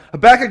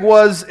Habakkuk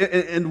was,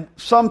 in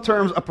some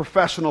terms, a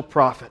professional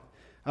prophet.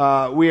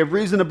 We have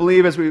reason to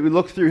believe, as we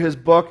look through his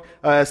book,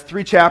 as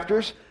 3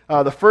 chapters.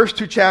 The first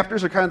 2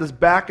 chapters are kind of this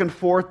back and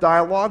forth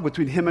dialogue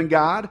between him and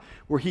God,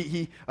 where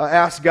he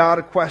asks God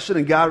a question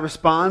and God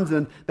responds,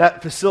 and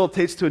that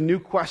facilitates to a new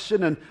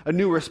question and a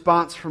new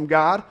response from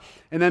God.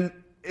 And then,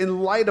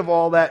 in light of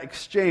all that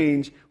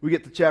exchange, we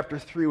get to chapter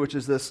 3, which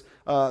is this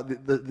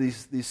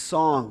these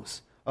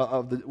songs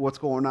of what's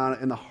going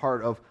on in the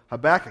heart of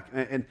Habakkuk.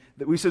 And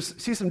we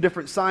see some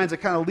different signs that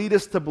kind of lead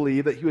us to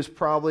believe that he was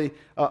probably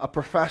a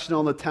professional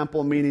in the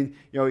temple, meaning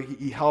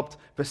he helped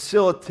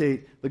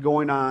facilitate the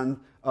going on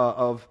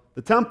of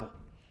the temple.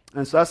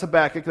 And so that's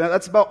Habakkuk.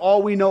 That's about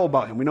all we know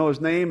about him. We know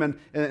his name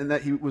and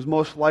that he was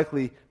most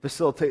likely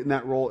facilitating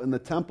that role in the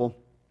temple.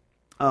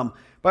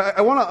 But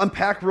I want to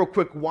unpack real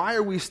quick, why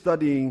are we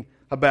studying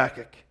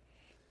Habakkuk?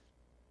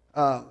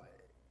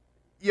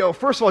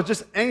 First of all,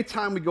 just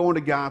anytime we go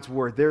into God's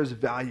Word, there's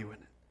value in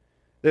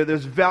it.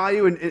 There's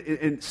value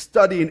in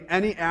studying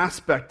any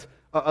aspect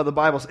of the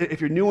Bible.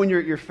 If you're new in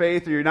your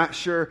faith or you're not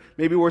sure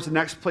maybe where's the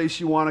next place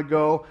you want to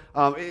go,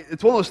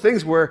 it's one of those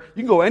things where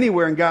you can go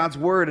anywhere in God's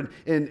Word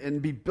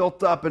and be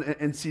built up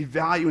and see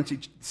value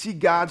and see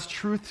God's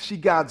truth, see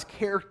God's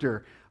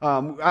character.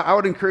 I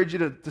would encourage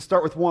you to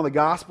start with one of the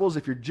Gospels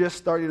if you're just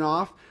starting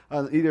off,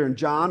 either in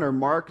John or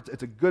Mark.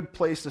 It's a good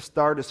place to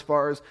start as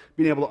far as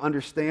being able to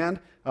understand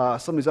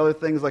some of these other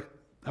things like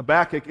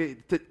Habakkuk.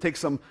 It takes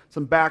some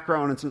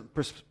background and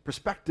some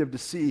perspective to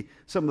see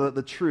some of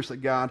the truths that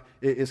God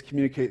is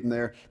communicating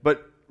there.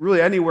 But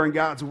really anywhere in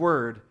God's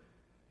Word,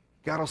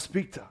 God will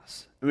speak to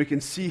us. And we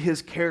can see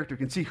his character, we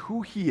can see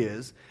who he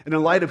is, and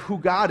in light of who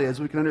God is,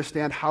 we can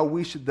understand how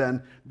we should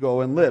then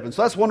go and live. And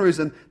so that's one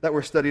reason that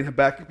we're studying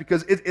Habakkuk,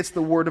 because it's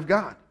the Word of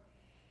God.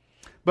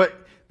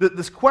 But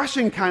this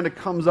question kind of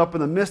comes up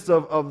in the midst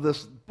of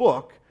this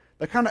book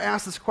that kind of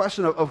asks this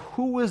question of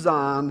who is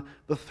on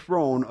the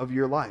throne of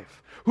your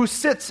life? Who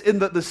sits in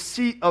the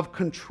seat of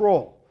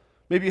control?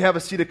 Maybe you have a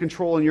seat of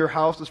control in your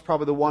house. It's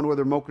probably the one where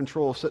the remote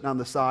control is sitting on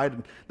the side,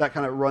 and that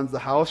kind of runs the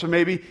house. Or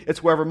maybe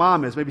it's wherever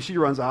mom is. Maybe she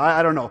runs the house.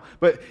 I don't know.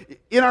 But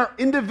in our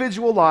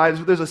individual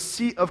lives, there's a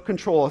seat of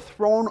control, a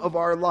throne of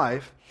our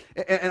life.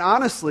 And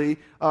honestly,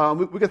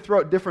 we could throw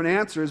out different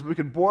answers, but we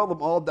could boil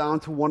them all down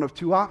to one of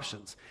 2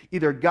 options.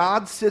 Either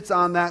God sits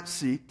on that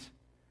seat,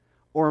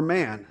 or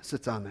man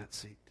sits on that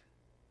seat.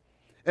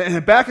 And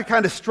Habakkuk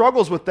kind of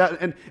struggles with that,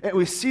 and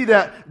we see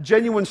that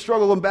genuine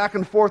struggle going back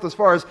and forth as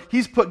far as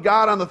he's put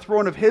God on the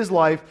throne of his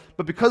life,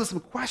 but because of some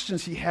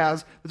questions he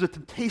has, there's a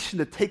temptation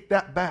to take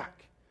that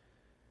back.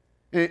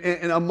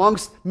 And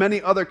amongst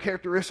many other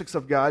characteristics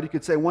of God, you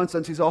could say in one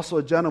sense he's also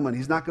a gentleman.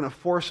 He's not going to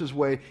force his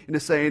way into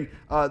saying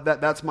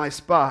that's my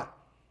spot.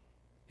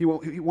 He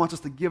wants us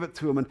to give it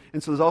to him,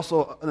 and so there's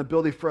also an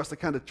ability for us to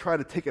kind of try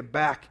to take it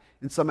back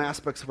in some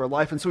aspects of our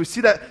life. And so we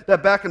see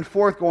that back and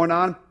forth going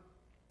on.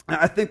 And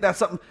I think that's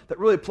something that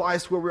really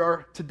applies to where we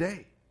are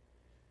today.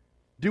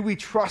 Do we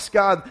trust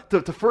God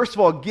to first of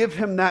all, give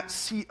him that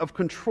seat of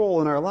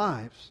control in our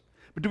lives?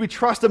 But do we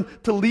trust him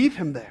to leave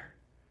him there?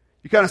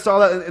 You kind of saw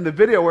that in the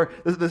video where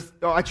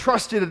I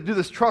trust you to do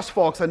this trust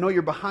fall because I know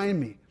you're behind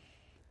me.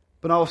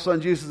 But all of a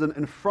sudden, Jesus is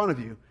in front of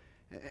you.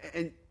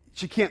 And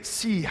she can't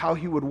see how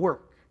he would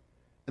work.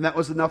 And that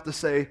was enough to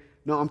say,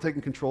 no, I'm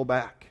taking control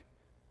back.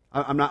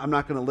 I'm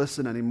not going to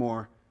listen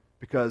anymore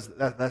because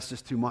that's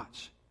just too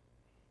much.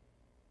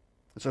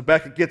 And so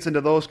Habakkuk gets into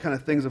those kind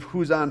of things of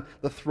who's on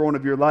the throne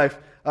of your life.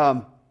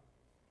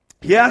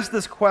 He asked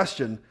this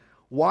question,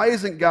 why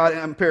isn't God,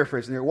 I'm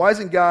paraphrasing here, why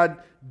isn't God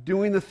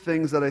doing the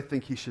things that I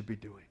think he should be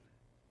doing?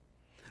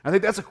 I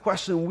think that's a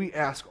question we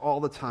ask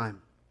all the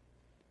time.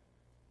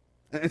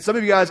 And some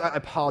of you guys, I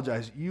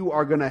apologize, you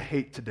are going to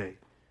hate today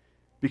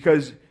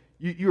because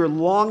you are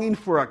longing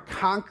for a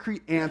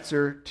concrete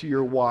answer to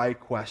your why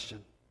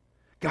question.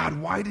 God,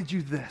 why did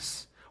you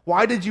this?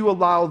 Why did you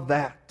allow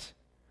that?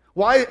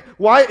 Why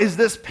is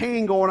this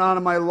pain going on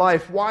in my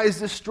life? Why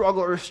is this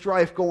struggle or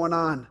strife going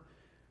on?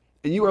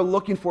 And you are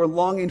longing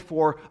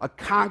for a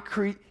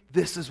concrete,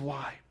 this is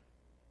why.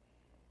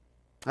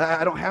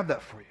 I don't have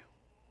that for you.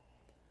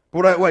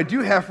 But what I do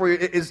have for you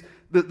is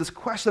this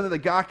question that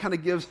God kind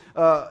of gives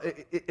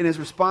in his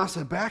response to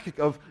Habakkuk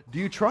of, do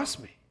you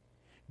trust me?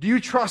 Do you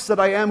trust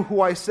that I am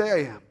who I say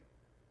I am?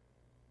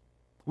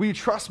 Will you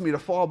trust me to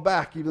fall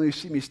back even though you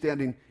see me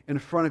standing in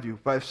front of you?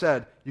 If I've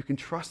said, you can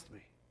trust me.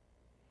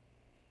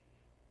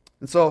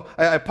 And so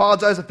I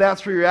apologize if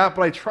that's where you're at,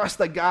 but I trust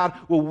that God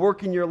will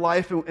work in your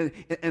life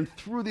and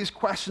through these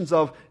questions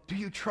of, do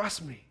you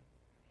trust me?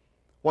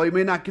 While you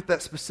may not get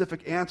that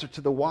specific answer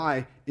to the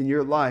why in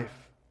your life,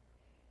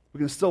 we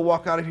can still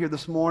walk out of here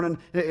this morning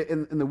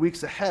in the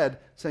weeks ahead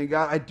saying,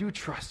 God, I do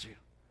trust you.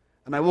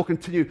 And I will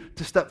continue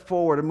to step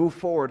forward and move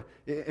forward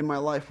in my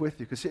life with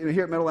you. Because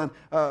here at Meadowland,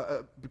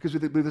 because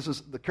we believe this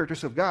is the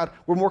characteristic of God,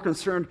 we're more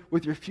concerned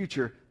with your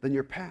future than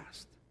your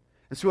past.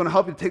 And so we want to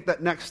help you take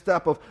that next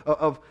step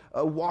of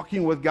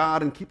walking with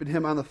God and keeping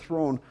him on the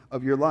throne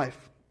of your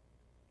life.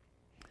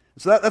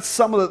 So that's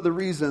some of the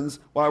reasons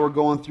why we're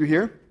going through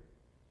here.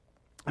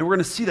 And we're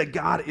going to see that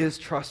God is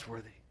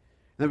trustworthy.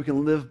 that we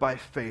can live by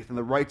faith, and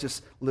the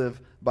righteous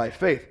live by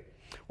faith.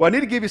 Well, I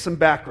need to give you some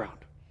background.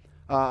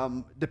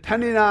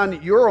 Depending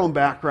on your own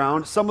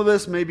background, some of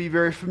this may be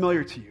very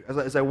familiar to you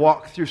as I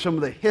walk through some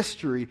of the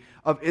history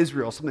of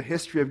Israel, some of the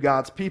history of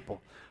God's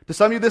people. To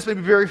some of you, this may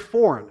be very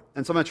foreign,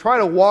 and so I'm going to try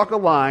to walk a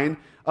line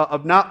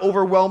of not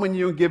overwhelming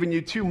you and giving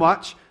you too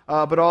much,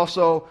 but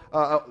also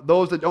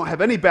those that don't have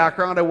any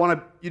background, I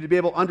want you to be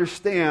able to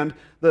understand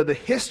the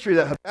history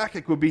that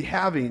Habakkuk would be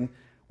having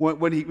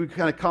when he would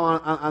kind of come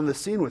on the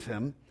scene with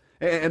him.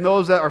 And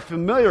those that are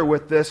familiar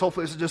with this,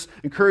 hopefully this is just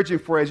encouraging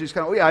for you as you just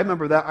kind of, oh yeah, I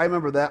remember that, I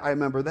remember that, I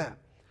remember that.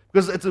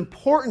 Because it's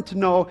important to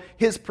know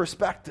his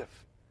perspective.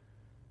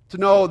 To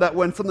know that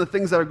when some of the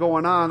things that are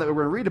going on that we're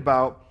going to read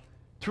about,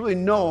 to really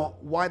know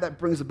why that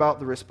brings about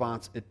the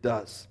response it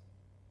does.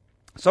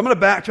 So I'm going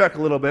to backtrack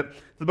a little bit.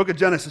 The book of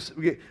Genesis,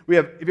 we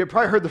have, if you've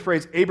probably heard the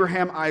phrase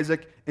Abraham,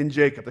 Isaac, and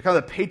Jacob. They're kind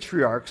of the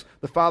patriarchs,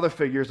 the father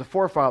figures, the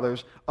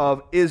forefathers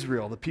of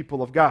Israel, the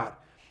people of God.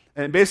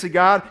 And basically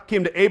God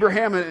came to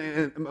Abraham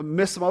and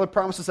missed some other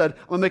promises, said,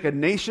 I'm going to make a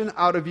nation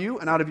out of you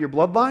and out of your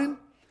bloodline.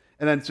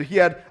 And then so he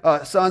had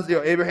sons,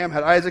 Abraham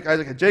had Isaac,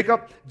 Isaac had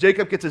Jacob.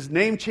 Jacob gets his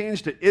name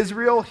changed to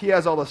Israel. He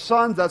has all the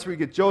sons. That's where you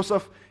get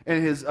Joseph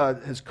and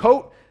his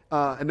coat.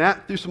 And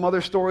that, through some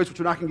other stories, which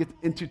we're not going to get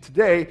into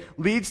today,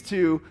 leads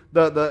to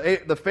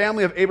the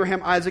family of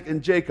Abraham, Isaac,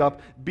 and Jacob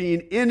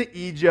being in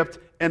Egypt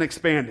and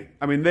expanding.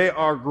 I mean, they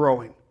are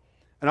growing.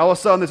 And all of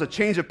a sudden, there's a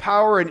change of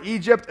power in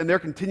Egypt, and they're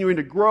continuing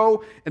to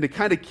grow and to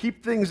kind of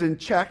keep things in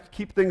check,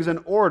 keep things in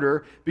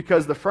order,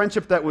 because the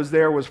friendship that was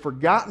there was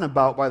forgotten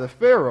about by the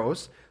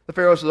pharaohs. The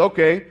pharaoh says,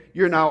 okay,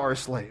 you're now our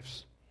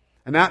slaves.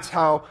 And that's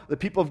how the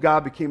people of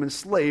God became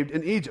enslaved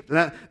in Egypt.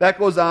 And that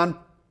goes on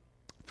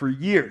for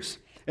years.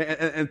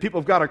 And people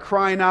of God are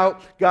crying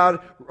out. God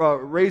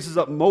raises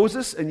up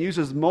Moses and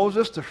uses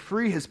Moses to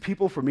free his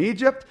people from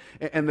Egypt.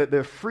 And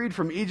they're freed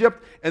from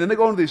Egypt. And then they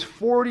go into these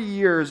 40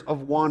 years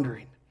of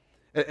wandering.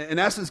 In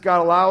essence, God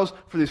allows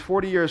for these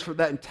 40 years for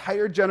that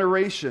entire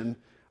generation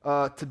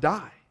to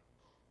die.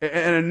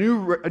 And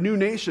a new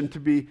nation to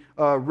be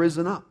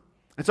risen up.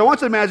 And so I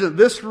want you to imagine that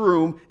this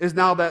room is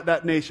now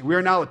that nation. We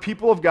are now the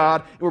people of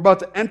God, and we're about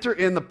to enter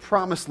in the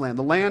promised land,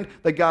 the land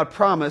that God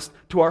promised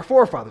to our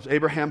forefathers,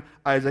 Abraham,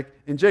 Isaac,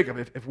 and Jacob,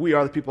 if we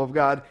are the people of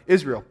God,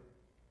 Israel.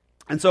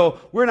 And so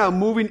we're now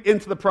moving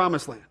into the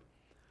promised land.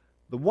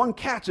 The one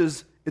catch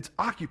is it's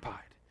occupied.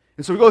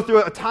 And so we go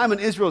through a time in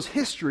Israel's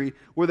history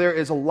where there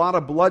is a lot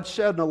of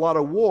bloodshed and a lot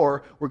of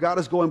war, where God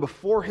is going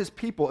before his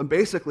people, and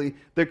basically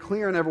they're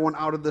clearing everyone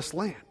out of this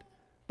land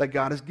that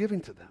God is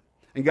giving to them.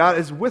 And God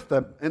is with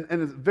them, and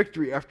it's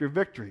victory after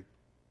victory.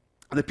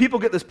 And the people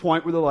get this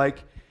point where they're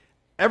like,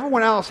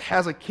 everyone else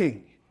has a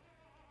king.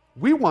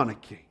 We want a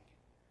king.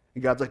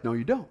 And God's like, no,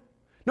 you don't.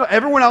 No,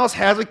 everyone else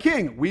has a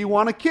king. We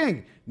want a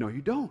king. No,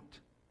 you don't.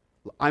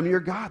 I'm your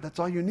God. That's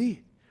all you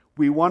need.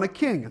 We want a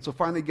king. And so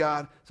finally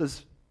God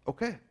says,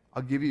 okay,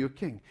 I'll give you a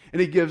king.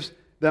 And he gives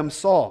them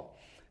Saul.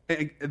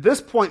 And at this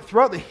point,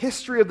 throughout the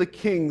history of the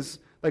kings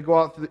that go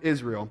out through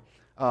Israel,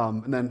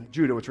 and then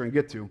Judah, which we're going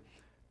to get to,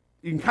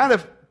 you can kind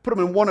of put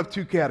them in one of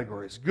two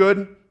categories,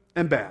 good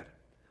and bad.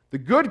 The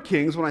good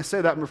kings, when I say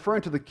that, I'm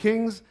referring to the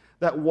kings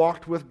that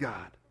walked with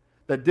God,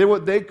 that did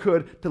what they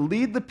could to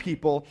lead the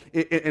people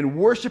in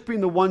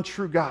worshiping the one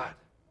true God.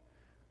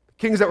 The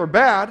kings that were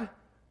bad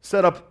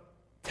set up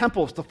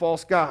temples to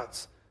false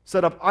gods,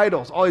 set up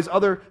idols, all these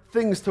other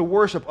things to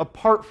worship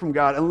apart from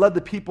God, and led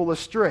the people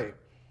astray.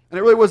 And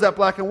it really was that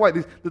black and white.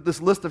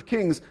 This list of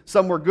kings,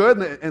 some were good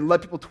and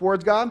led people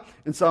towards God,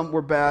 and some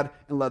were bad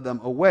and led them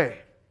away.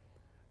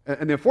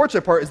 And the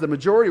unfortunate part is the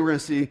majority we're going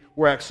to see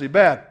were actually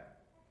bad.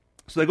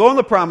 So they go in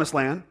the promised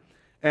land,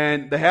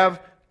 and they have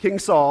King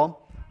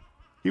Saul.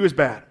 He was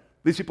bad.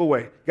 These people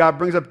away. God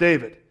brings up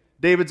David.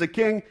 David's a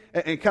king,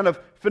 and kind of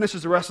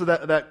finishes the rest of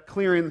that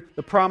clearing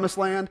the promised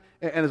land,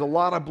 and there's a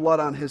lot of blood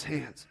on his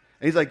hands.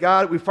 And he's like,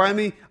 God, we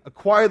finally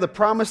acquired the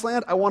promised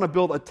land. I want to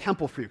build a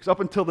temple for you. Because up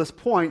until this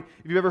point,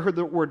 if you've ever heard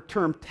the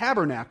term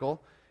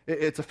tabernacle,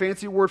 it's a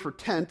fancy word for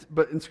tent,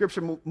 but in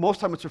Scripture, most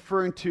of the time it's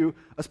referring to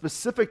a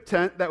specific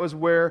tent that was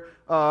where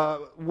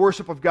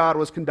worship of God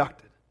was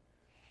conducted.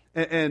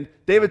 And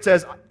David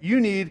says, you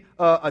need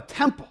a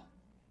temple,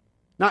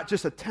 not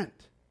just a tent.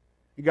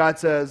 And God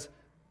says,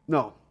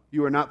 no,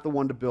 you are not the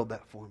one to build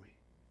that for me.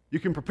 You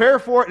can prepare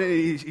for it,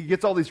 and he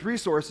gets all these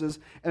resources,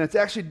 and it's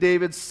actually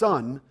David's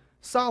son,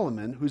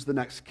 Solomon, who's the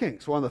next king.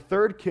 So on the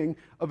third king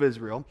of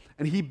Israel,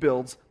 and he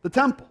builds the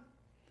temple.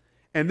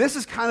 And this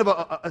is kind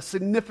of a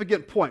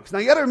significant point. Now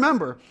you got to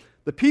remember,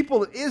 the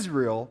people of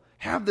Israel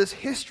have this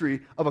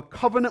history of a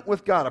covenant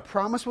with God, a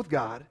promise with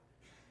God,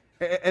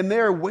 and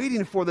they're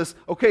waiting for this,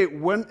 okay,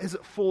 when is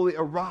it fully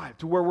arrived?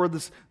 To where we're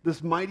this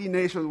mighty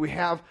nation, we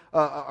have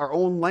our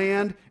own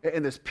land,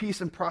 and this peace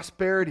and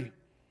prosperity.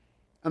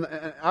 And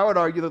I would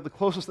argue that the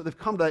closest that they've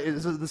come to that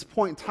is at this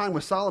point in time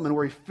with Solomon,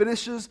 where he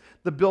finishes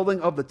the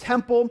building of the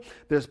temple.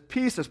 There's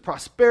peace, there's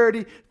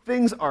prosperity,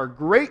 things are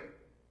great.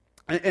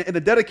 In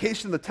the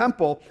dedication of the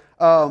temple,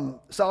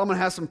 Solomon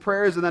has some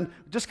prayers, and then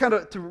just kind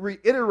of to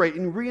reiterate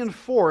and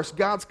reinforce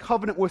God's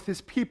covenant with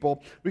his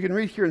people, we can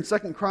read here in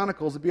 2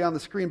 Chronicles, it'll be on the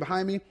screen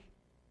behind me,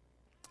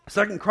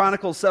 2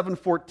 Chronicles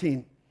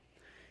 7:14.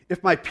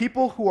 If my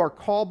people who are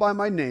called by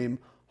my name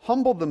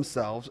humble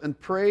themselves and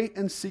pray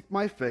and seek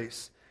my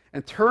face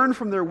and turn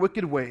from their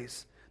wicked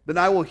ways, then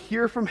I will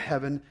hear from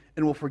heaven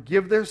and will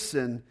forgive their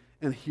sin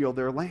and heal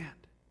their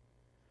land.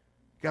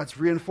 God's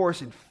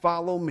reinforcing,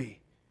 follow me.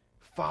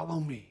 Follow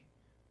me.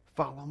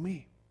 Follow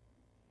me.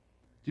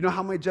 Do you know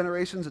how many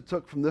generations it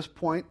took from this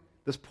point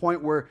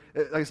where,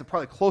 like I said,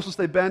 probably the closest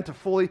they've been to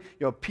fully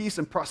peace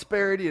and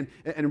prosperity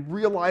and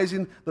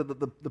realizing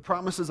the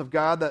promises of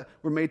God that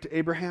were made to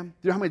Abraham? Do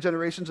you know how many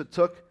generations it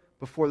took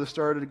before this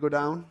started to go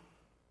down?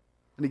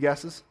 Any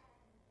guesses?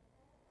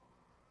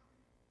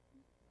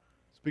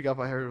 Speak up,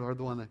 I heard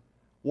the one there.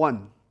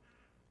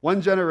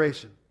 One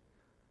generation.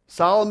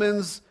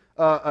 Solomon's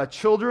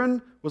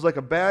children was like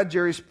a bad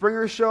Jerry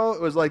Springer show.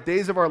 It was like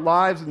Days of Our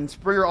Lives and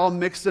Springer all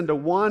mixed into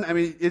one. I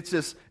mean, it's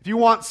just, if you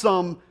want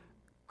some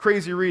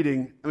crazy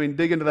reading, I mean,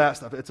 dig into that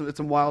stuff. It's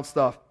some wild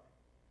stuff.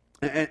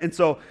 And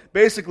so,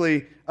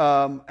 basically,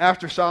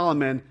 after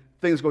Solomon,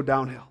 things go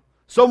downhill.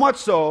 So much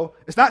so,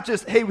 it's not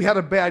just, hey, we had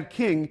a bad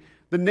king.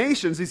 The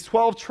nations, these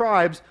 12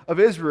 tribes of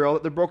Israel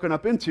that they're broken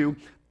up into,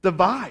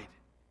 divide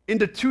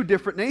into two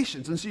different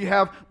nations. And so you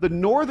have the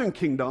northern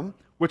kingdom,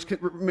 which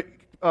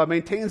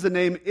maintains the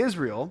name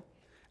Israel,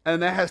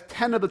 and that has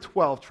 10 of the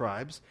 12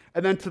 tribes.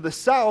 And then to the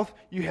south,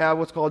 you have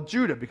what's called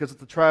Judah, because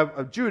it's the tribe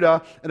of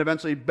Judah, and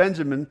eventually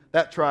Benjamin,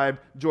 that tribe,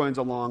 joins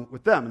along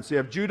with them. And so you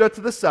have Judah to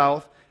the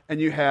south,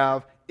 and you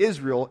have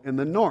Israel in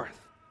the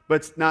north. But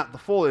it's not the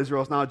full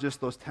Israel, it's now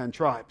just those 10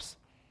 tribes.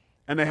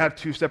 And they have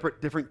two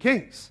separate different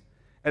kings.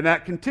 And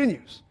that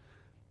continues.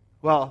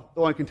 Well, it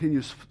only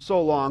continues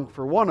so long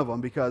for one of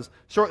them, because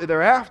shortly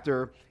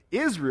thereafter,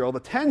 Israel, the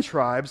 10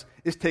 tribes,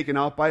 is taken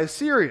out by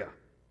Assyria.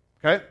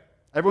 Okay?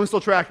 Everyone's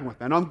still tracking with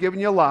me. I know I'm giving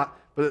you a lot,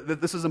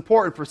 but this is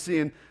important for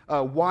seeing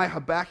why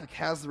Habakkuk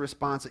has the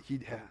response that he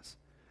has.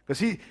 Because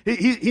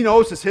he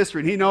knows his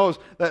history, and he knows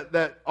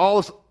that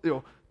all this,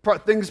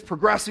 things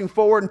progressing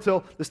forward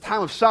until this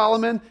time of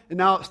Solomon, and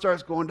now it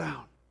starts going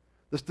down.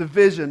 This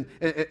division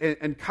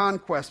and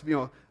conquest,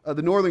 the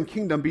northern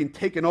kingdom being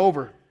taken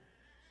over.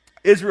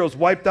 Israel's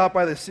wiped out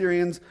by the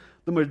Assyrians.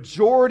 The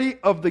majority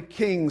of the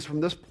kings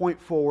from this point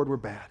forward were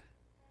bad.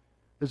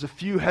 There's a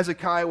few.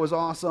 Hezekiah was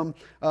awesome,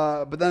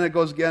 but then it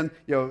goes again.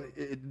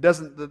 It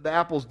doesn't. The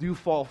apples do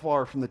fall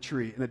far from the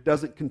tree, and it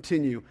doesn't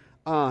continue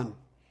on.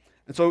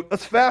 And so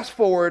let's fast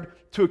forward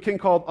to a king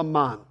called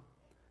Amon.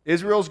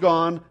 Israel's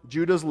gone.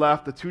 Judah's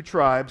left. The two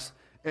tribes,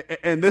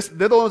 and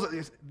they're the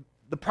ones.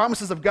 The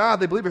promises of God,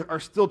 they believe, are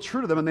still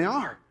true to them, and they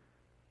are.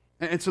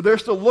 And so they're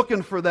still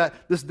looking for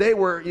this day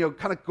where,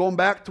 kind of going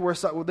back to where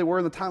they were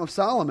in the time of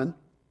Solomon.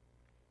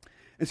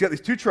 And so you got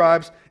these two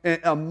tribes,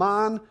 and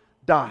Amon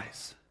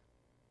dies,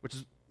 which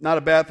is not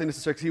a bad thing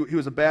necessarily. He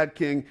was a bad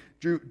king,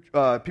 drew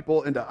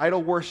people into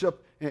idol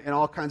worship and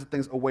all kinds of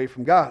things away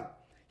from God.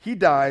 He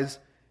dies.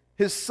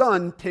 His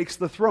son takes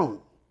the throne,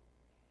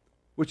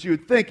 which you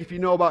would think, if you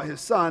know about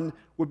his son,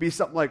 would be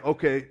something like,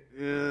 okay,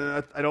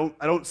 I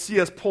don't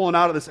see us pulling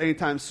out of this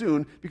anytime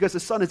soon, because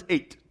his son is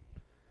 8.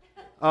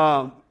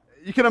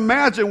 You can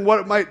imagine what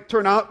it might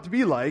turn out to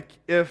be like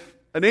if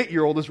an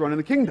 8-year-old is running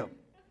the kingdom.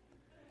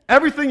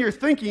 Everything you're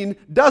thinking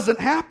doesn't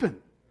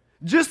happen.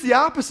 Just the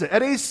opposite.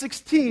 At age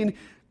 16,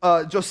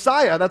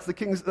 Josiah, that's the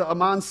king's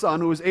Amon's son,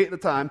 who was 8 at the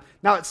time.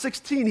 Now at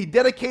 16, he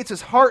dedicates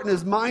his heart and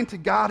his mind to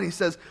God. And he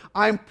says,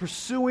 I'm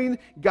pursuing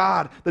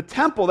God. The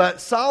temple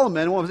that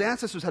Solomon, one of his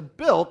ancestors, had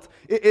built,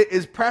 it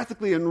is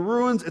practically in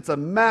ruins. It's a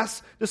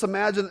mess. Just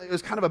imagine it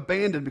was kind of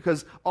abandoned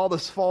because all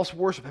this false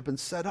worship had been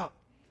set up.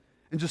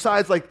 And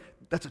Josiah's like,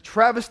 that's a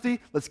travesty.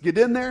 Let's get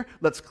in there.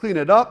 Let's clean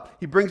it up.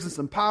 He brings in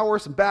some power,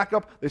 some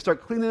backup. They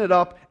start cleaning it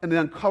up, and they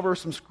uncover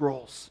some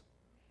scrolls.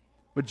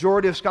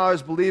 Majority of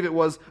scholars believe it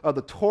was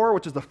the Torah,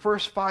 which is the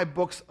first 5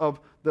 books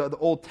of the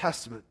Old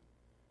Testament.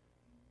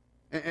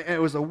 And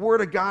it was a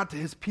word of God to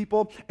his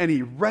people, and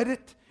he read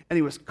it, and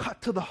he was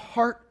cut to the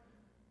heart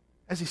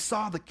as he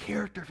saw the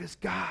character of his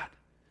God.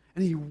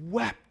 And he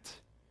wept.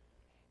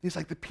 He's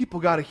like, the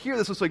people got to hear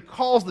this. So he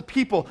calls the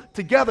people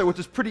together, which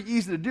is pretty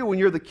easy to do when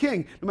you're the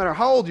king, no matter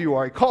how old you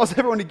are. He calls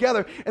everyone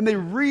together, and they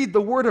read the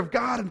word of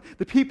God, and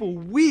the people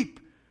weep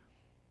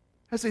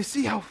as they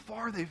see how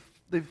far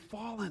they've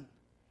fallen.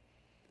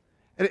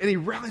 And he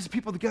rallies the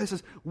people together. He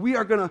says, we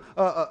are going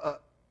to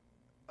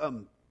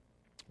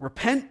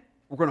repent.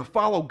 We're going to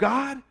follow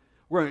God.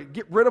 We're going to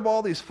get rid of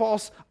all these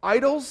false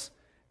idols.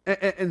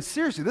 And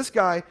seriously, this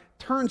guy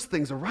turns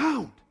things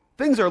around.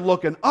 Things are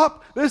looking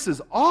up. This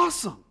is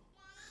awesome.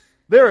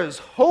 There is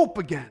hope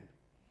again.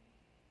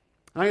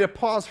 I need to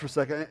pause for a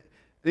second.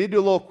 I need to do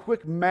a little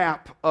quick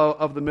map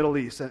of the Middle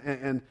East.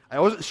 And I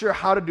wasn't sure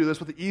how to do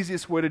this, what the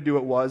easiest way to do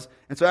it was.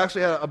 And so I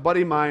actually had a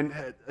buddy of mine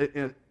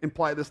had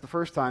implied this the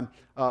first time,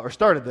 or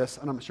started this.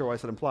 I'm not sure why I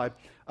said implied.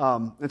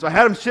 And so I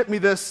had him ship me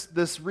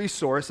this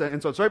resource.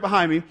 And so it's right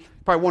behind me.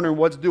 Probably wondering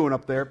what's doing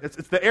up there.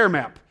 It's the air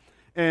map.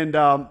 And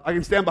I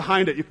can stand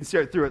behind it. You can see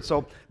right through it.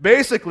 So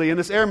basically, in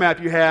this air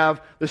map, you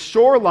have the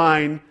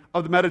shoreline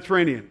of the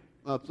Mediterranean.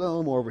 A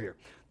little more over here.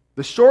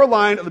 The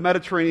shoreline of the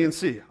Mediterranean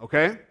Sea,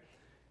 okay?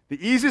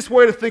 The easiest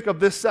way to think of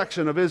this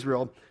section of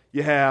Israel,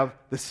 you have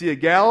the Sea of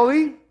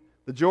Galilee,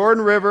 the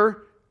Jordan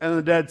River, and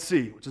the Dead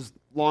Sea, which is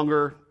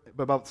longer,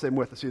 but about the same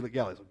width, the Sea of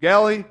Galilee. So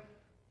Galilee,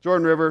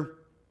 Jordan River,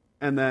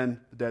 and then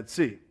the Dead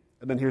Sea.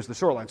 And then here's the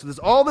shoreline. So there's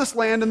all this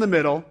land in the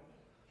middle,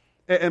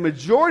 and a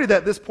majority of that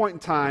at this point in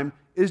time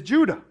is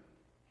Judah.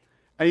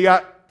 And you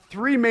got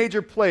three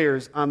major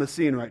players on the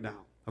scene right now,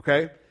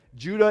 okay?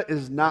 Judah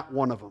is not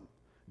one of them.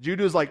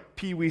 Judah is like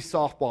pee-wee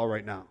softball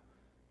right now.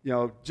 You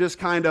know, just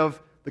kind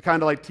of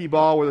like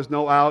T-ball where there's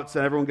no outs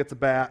and everyone gets a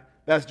bat.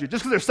 That's Judah.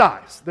 Just because their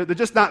size. They're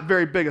just not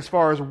very big as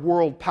far as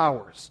world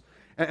powers.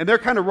 And they're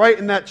kind of right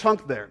in that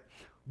chunk there.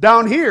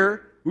 Down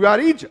here, we got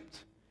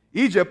Egypt.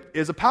 Egypt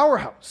is a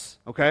powerhouse,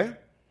 okay?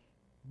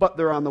 But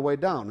they're on the way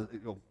down.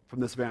 From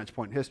this vantage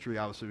point in history,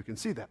 obviously, we can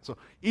see that. So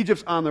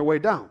Egypt's on their way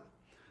down.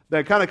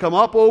 They kind of come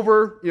up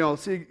over,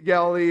 Sea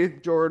Galilee,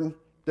 Jordan,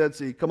 Dead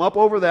Sea. Come up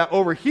over that.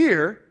 Over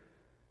here,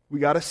 we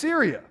got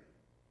Assyria,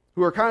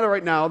 who are kind of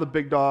right now the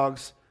big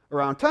dogs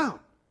around town.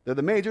 They're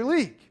the major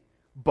league.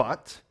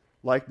 But,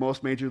 like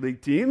most major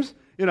league teams,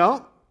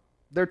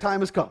 their time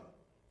has come.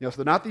 So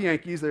they're not the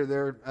Yankees.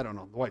 They're I don't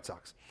know, the White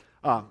Sox.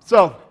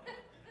 So,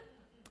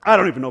 I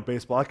don't even know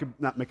baseball. I could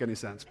not make any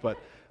sense. But,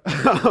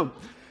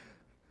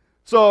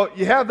 so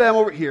you have them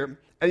over here,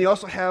 and you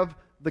also have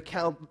the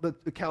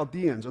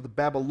Chaldeans, or the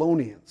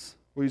Babylonians.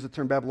 We'll use the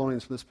term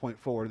Babylonians from this point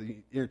forward, the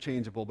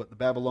interchangeable, but the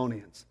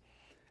Babylonians.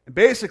 And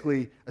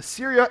basically,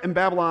 Assyria and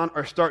Babylon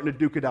are starting to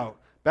duke it out.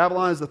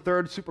 Babylon is the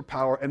third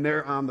superpower, and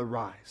they're on the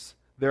rise.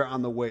 They're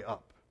on the way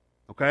up.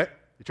 Okay?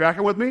 You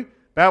tracking with me?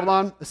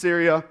 Babylon,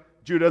 Assyria,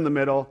 Judah in the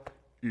middle,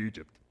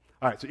 Egypt.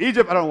 All right, so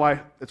Egypt, I don't know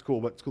why it's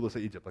cool, but it's cool to say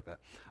Egypt like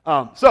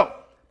that. So,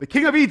 the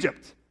king of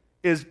Egypt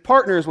is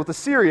partners with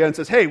Assyria and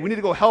says, hey, we need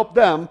to go help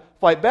them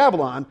fight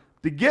Babylon.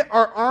 To get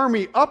our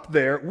army up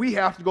there, we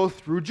have to go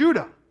through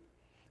Judah.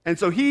 And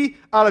so he,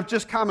 out of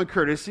just common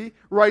courtesy,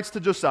 writes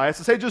to Josiah,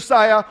 says, hey,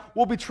 Josiah,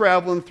 we'll be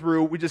traveling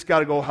through. We just got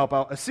to go help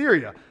out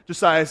Assyria.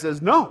 Josiah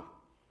says, no.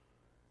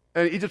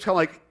 And Egypt's kind of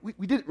like,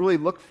 we didn't really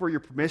look for your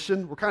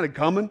permission. We're kind of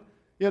coming,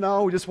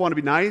 we just want to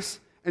be nice.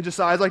 And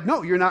Josiah's like,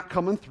 no, you're not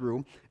coming through.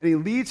 And he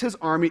leads his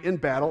army in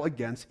battle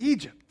against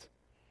Egypt.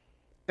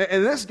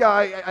 And this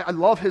guy, I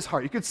love his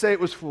heart. You could say it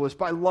was foolish,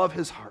 but I love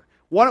his heart.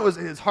 One,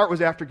 his heart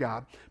was after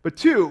God. But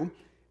two,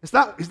 he's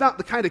not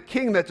the kind of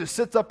king that just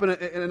sits up in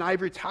an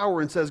ivory tower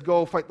and says,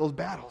 go fight those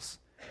battles.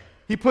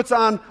 He puts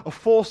on a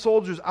full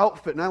soldier's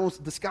outfit and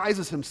almost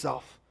disguises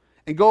himself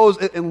and goes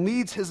and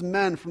leads his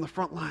men from the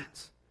front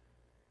lines.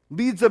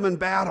 Leads them in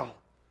battle.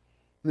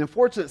 And the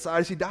unfortunate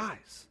side is he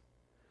dies.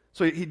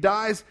 So he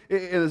dies in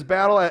his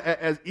battle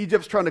as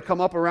Egypt's trying to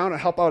come up around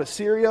and help out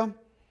Assyria.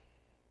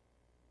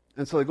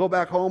 And so they go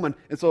back home, and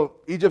so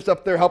Egypt's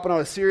up there helping out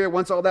Assyria.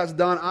 Once all that's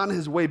done, on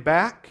his way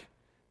back,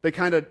 they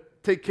kind of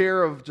take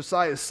care of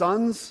Josiah's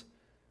sons.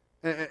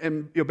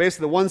 And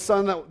basically the one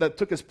son that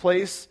took his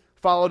place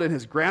followed in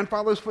his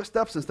grandfather's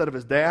footsteps instead of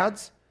his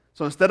dad's.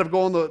 So instead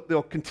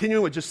of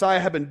continuing what Josiah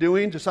had been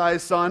doing,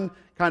 Josiah's son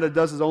kind of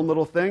does his own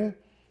little thing.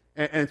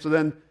 And so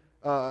then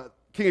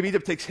King of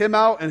Egypt takes him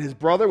out, and his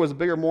brother was a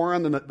bigger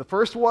moron than the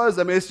first was.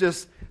 I mean, it's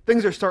just,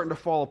 things are starting to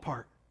fall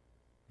apart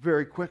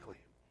very quickly.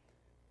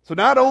 So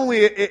not only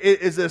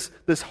is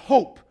this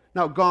hope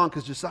now gone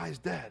because Josiah's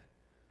dead,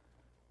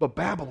 but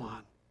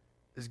Babylon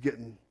is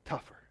getting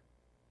tougher.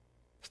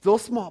 Still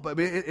small, but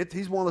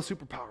he's one of the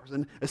superpowers.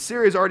 And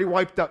Assyria's already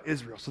wiped out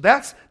Israel. So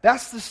that's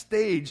the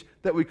stage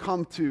that we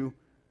come to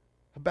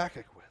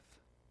Habakkuk with.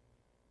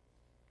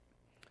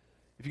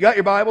 If you got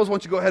your Bibles, why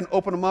don't you go ahead and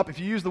open them up. If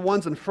you use the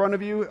ones in front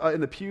of you in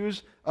the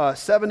pews,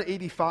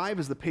 785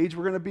 is the page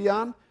we're going to be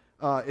on.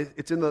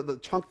 It's in the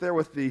chunk there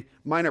with the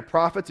minor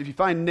prophets. If you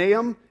find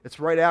Nahum, it's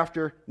right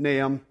after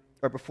Nahum,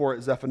 right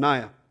before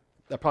Zephaniah.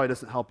 That probably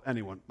doesn't help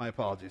anyone. My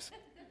apologies.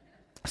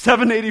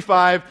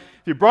 785. If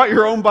you brought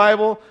your own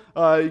Bible,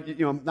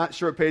 I'm not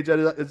sure what page that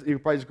is. You can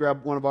probably just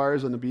grab one of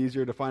ours, and it'll be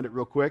easier to find it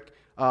real quick.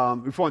 If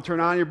you want to turn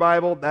on your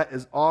Bible, that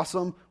is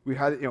awesome. We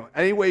had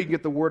any way you can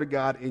get the Word of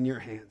God in your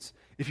hands.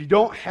 If you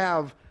don't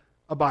have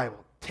a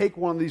Bible, take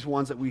one of these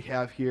ones that we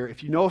have here.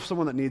 If you know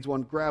someone that needs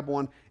one, grab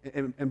one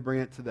and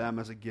bring it to them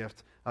as a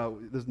gift.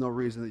 There's no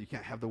reason that you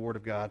can't have the Word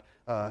of God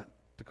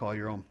to call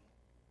your own.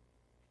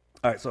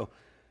 All right, so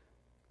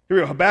here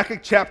we go.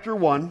 Habakkuk chapter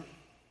 1.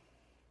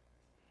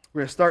 We're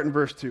going to start in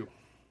verse 2.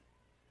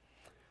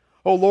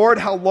 O Lord,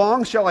 how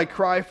long shall I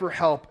cry for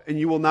help, and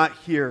you will not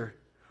hear?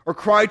 Or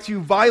cry to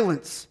you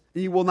violence,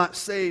 and you will not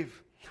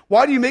save?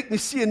 Why do you make me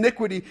see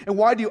iniquity, and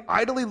why do you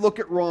idly look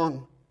at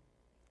wrong?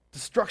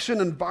 Destruction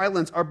and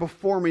violence are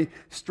before me.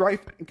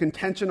 Strife and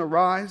contention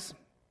arise.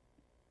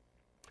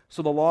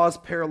 So the law is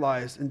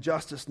paralyzed, and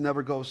justice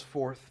never goes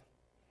forth.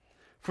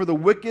 For the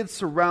wicked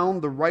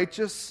surround the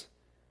righteous,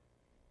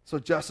 so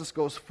justice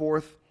goes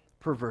forth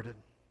perverted.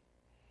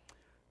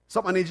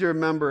 Something I need you to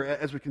remember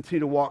as we continue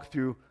to walk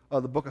through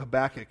the book of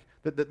Habakkuk,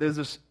 that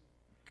there's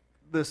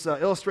this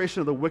illustration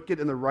of the wicked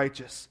and the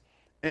righteous,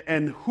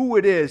 and who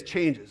it is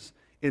changes.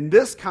 In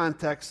this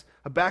context,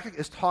 Habakkuk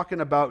is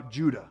talking about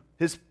Judah,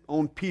 his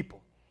own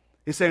people.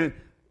 He's saying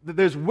that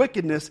there's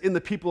wickedness in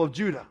the people of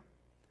Judah.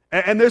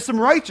 And there's some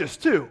righteous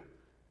too.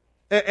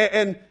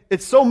 And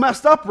it's so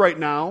messed up right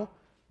now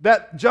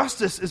that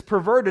justice is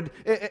perverted,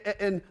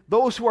 and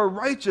those who are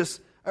righteous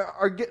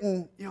are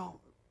getting,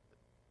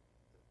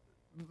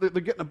 they're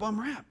getting a bum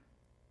rap.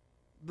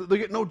 They're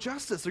getting no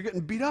justice. They're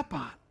getting beat up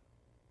on.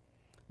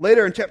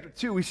 Later in chapter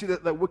 2, we see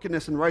that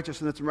wickedness and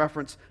righteousness, and it's in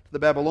reference to the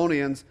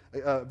Babylonians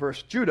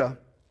versus Judah.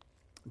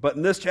 But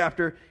in this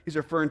chapter, he's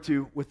referring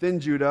to within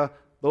Judah,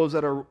 those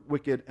that are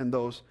wicked and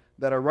those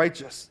that are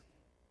righteous.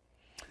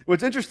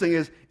 What's interesting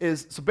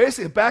is so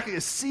basically Habakkuk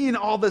is seeing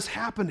all this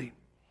happening.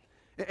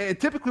 And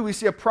typically we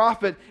see a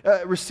prophet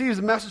receives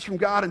a message from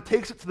God and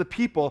takes it to the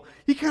people.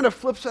 He kind of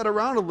flips that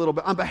around a little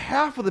bit. On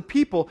behalf of the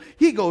people,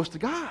 he goes to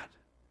God.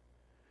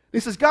 He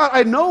says, God,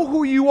 I know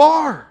who you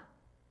are.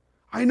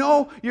 I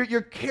know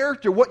your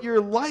character, what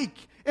you're like,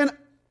 and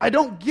I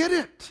don't get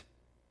it.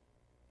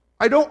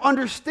 I don't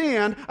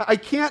understand. I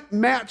can't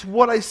match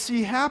what I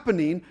see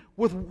happening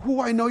with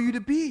who I know you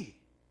to be.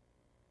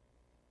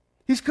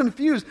 He's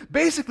confused.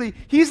 Basically,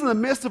 he's in the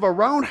midst of a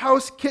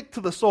roundhouse kick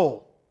to the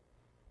soul.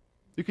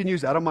 You can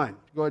use that. I don't mind.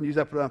 Go ahead and use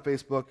that, put it on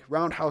Facebook.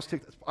 Roundhouse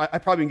kick. I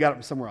probably even got it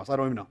from somewhere else. I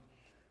don't even know.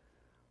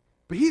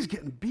 But he's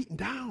getting beaten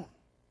down.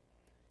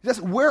 He says,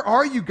 where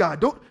are you, God?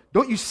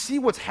 Don't you see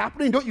what's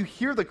happening? Don't you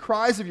hear the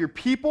cries of your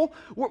people?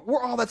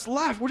 We're all that's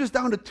left. We're just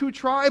down to 2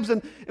 tribes,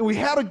 and we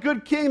had a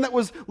good king that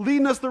was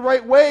leading us the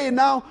right way, and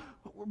now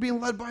we're being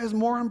led by his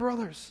Moran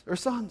brothers, or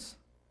sons.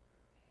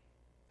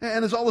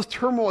 And there's all this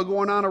turmoil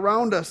going on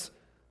around us.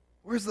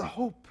 Where's the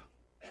hope?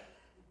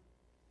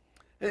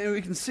 And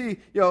we can see,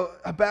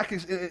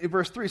 Habakkuk in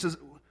verse 3 says,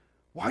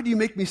 why do you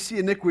make me see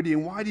iniquity,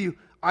 and why do you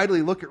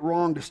idly look at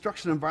wrong?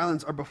 Destruction and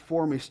violence are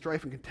before me,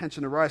 strife and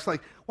contention arise.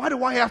 Like, why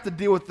do I have to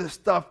deal with this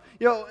stuff?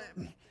 You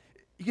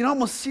can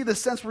almost see the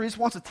sense where he just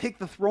wants to take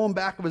the throne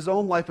back of his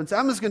own life and say,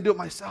 I'm just going to do it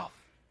myself.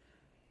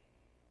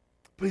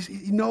 But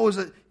he knows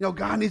that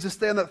God needs to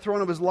stay on that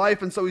throne of his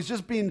life, and so he's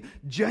just being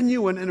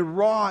genuine and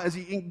raw as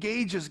he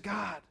engages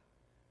God.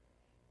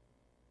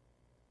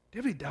 Do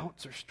you have any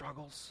doubts or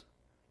struggles?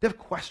 Do you have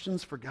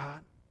questions for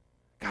God?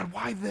 God,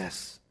 why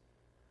this?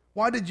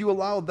 Why did you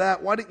allow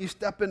that? Why didn't you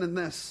step in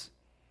this?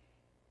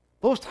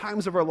 Those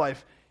times of our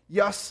life,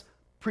 yes,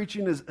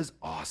 preaching is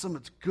awesome,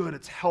 it's good,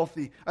 it's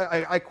healthy.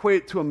 I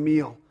equate it to a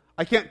meal.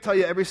 I can't tell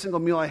you every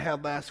single meal I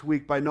had last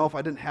week, but I know if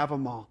I didn't have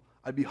them all,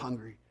 I'd be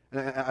hungry,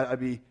 and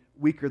I'd be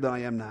weaker than I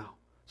am now.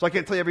 So I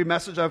can't tell you every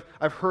message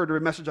I've heard or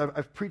every message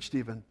I've preached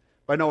even.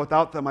 But I know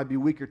without them, I'd be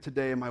weaker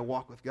today in my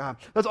walk with God.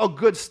 That's all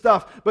good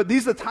stuff, but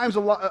these are the times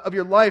of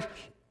your life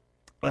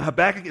that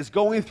Habakkuk is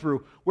going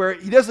through where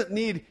he doesn't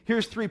need,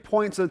 here's 3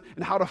 points in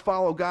how to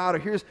follow God, or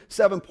here's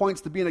 7 points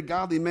to being a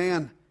godly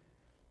man.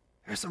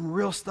 There's some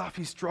real stuff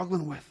he's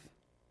struggling with.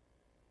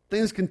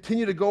 Things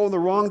continue to go in the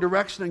wrong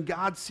direction, and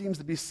God seems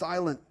to be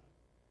silent.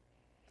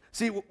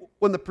 See,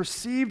 when the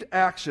perceived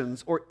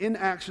actions or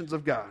inactions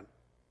of God,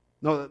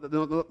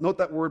 note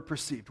that word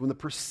perceived. When the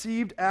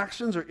perceived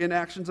actions or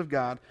inactions of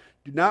God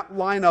do not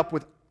line up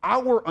with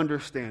our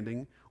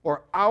understanding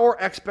or our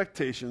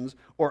expectations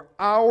or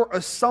our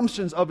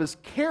assumptions of his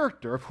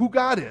character, of who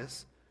God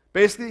is,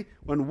 basically,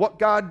 when what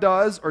God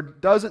does or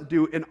doesn't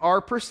do in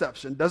our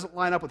perception doesn't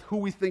line up with who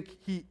we think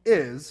he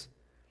is,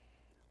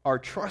 our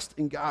trust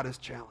in God is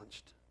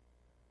challenged.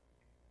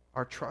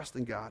 Our trust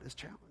in God is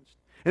challenged.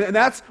 And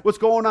that's what's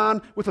going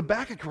on with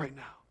Habakkuk right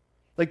now.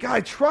 Like, God,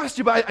 I trust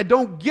you, but I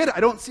don't get it.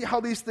 I don't see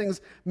how these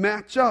things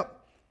match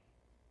up.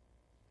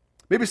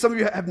 Maybe some of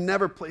you have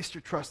never placed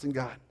your trust in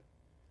God.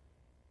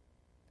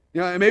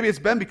 And maybe it's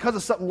been because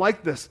of something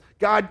like this.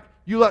 God,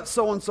 you let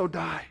so-and-so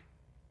die.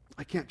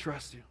 I can't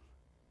trust you.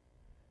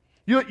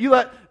 You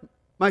let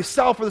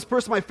myself or this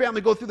person, my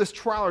family, go through this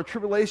trial or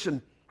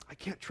tribulation. I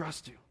can't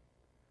trust you.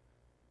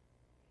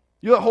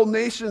 You let whole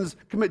nations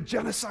commit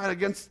genocide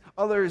against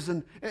others,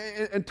 and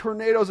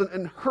tornadoes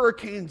and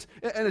hurricanes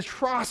and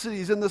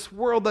atrocities in this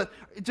world that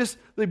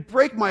they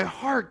break my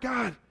heart.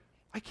 God,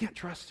 I can't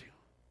trust you.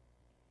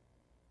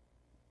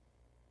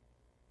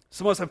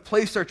 Some of us have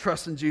placed our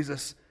trust in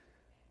Jesus,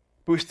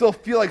 but we still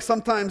feel like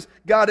sometimes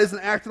God isn't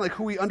acting like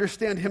who we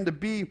understand him to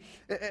be.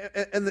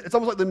 And it's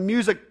almost like the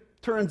music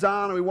turns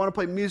on and we want to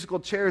play musical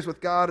chairs with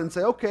God and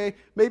say, okay,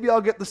 maybe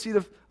I'll get the seat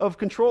of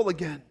control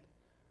again.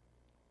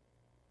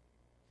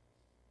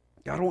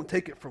 God won't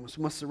take it from us.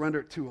 We must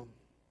surrender it to him.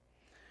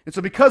 And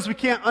so because we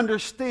can't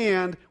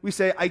understand, we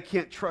say, I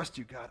can't trust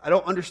you, God. I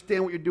don't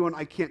understand what you're doing.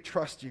 I can't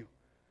trust you.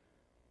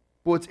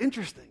 But what's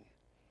interesting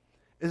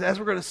is, as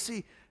we're going to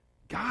see,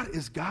 God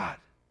is God.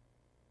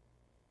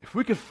 If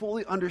we could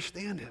fully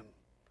understand him,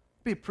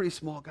 it'd be a pretty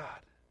small God.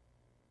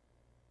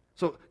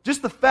 So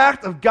just the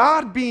fact of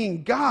God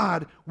being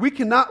God, we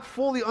cannot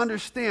fully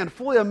understand,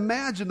 fully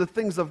imagine the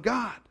things of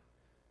God.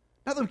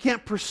 Not that we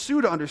can't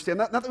pursue to understand,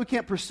 not that we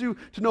can't pursue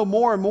to know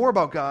more and more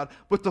about God,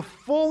 but to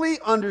fully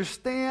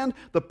understand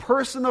the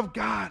person of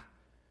God.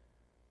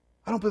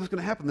 I don't believe it's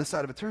going to happen this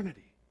side of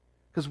eternity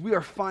because we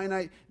are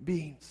finite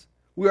beings.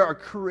 We are a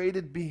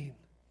created being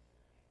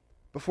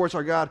before it's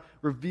our God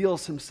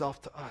reveals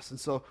himself to us. And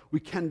so we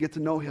can get to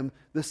know him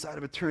this side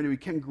of eternity. We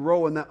can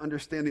grow in that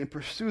understanding and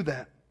pursue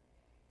that.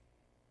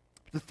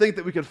 To think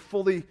that we could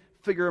fully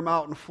figure him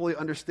out and fully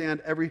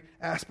understand every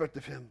aspect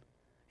of him.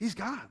 He's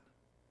God.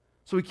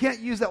 So we can't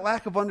use that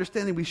lack of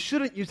understanding. We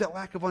shouldn't use that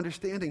lack of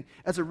understanding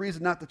as a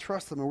reason not to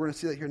trust him. And we're going to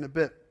see that here in a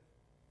bit.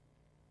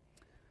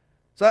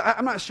 So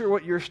I'm not sure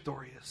what your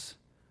story is.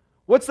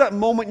 What's that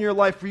moment in your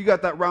life where you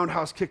got that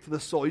roundhouse kick to the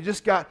soul? You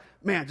just got,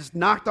 just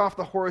knocked off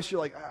the horse. You're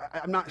like,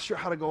 I'm not sure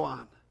how to go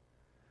on.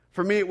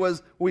 For me, it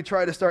was when we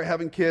tried to start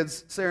having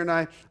kids. Sarah and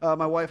I,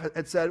 my wife,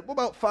 had said, well,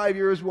 about 5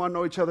 years we want to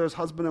know each other as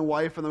husband and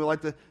wife, and then we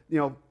like to,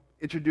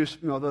 introduce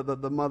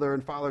the mother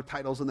and father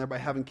titles in there by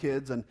having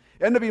kids. And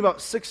it ended up being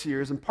about 6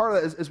 years, and part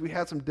of that is we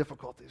had some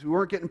difficulties. We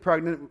weren't getting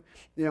pregnant.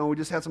 We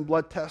just had some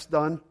blood tests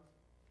done.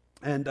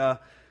 And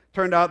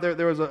turned out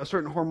there was a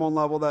certain hormone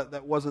level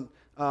that wasn't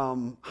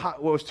high,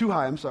 was too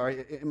high,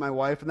 in my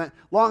wife. And that,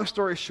 long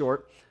story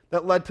short,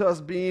 that led to us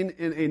being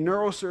in a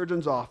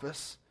neurosurgeon's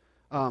office,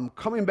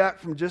 coming back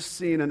from just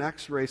seeing an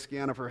x-ray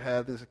scan of her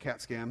head, there's a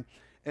CAT scan,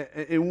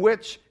 in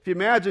which, if you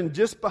imagine,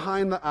 just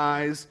behind the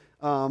eyes,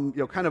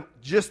 kind of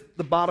just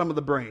the bottom of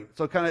the brain,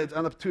 so kind of it's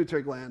on the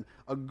pituitary gland,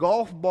 a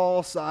golf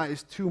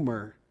ball-sized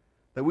tumor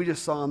that we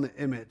just saw in the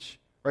image,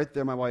 right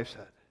there, my wife's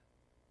head.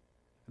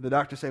 The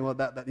doctor saying, well,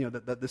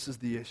 that this is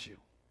the issue.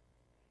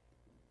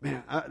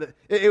 Man,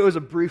 it was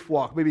a brief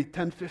walk, maybe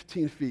 10,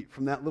 15 feet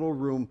from that little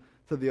room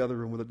to the other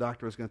room where the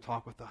doctor was going to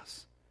talk with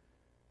us.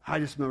 I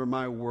just remember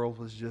my world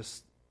was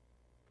just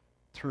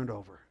turned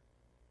over.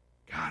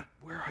 God,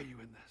 where are you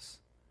in this?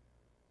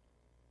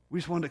 We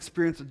just wanted to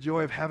experience the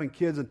joy of having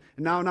kids, and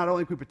now not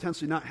only could we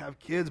potentially not have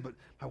kids, but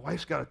my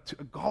wife's got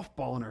a golf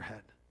ball in her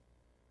head.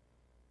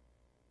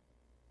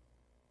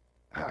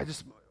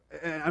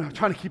 And I'm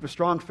trying to keep a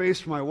strong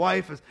face for my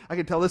wife. As I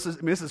can tell this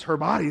is her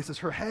body, this is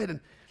her head. And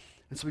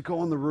so we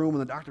go in the room, and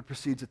the doctor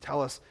proceeds to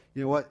tell us,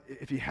 you know what,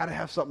 if you had to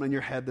have something in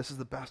your head, this is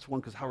the best one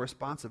because how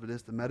responsive it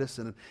is to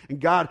medicine. And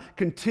God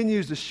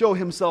continues to show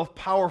himself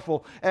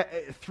powerful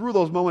through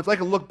those moments. I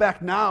can look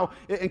back now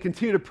and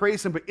continue to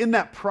praise him, but in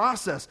that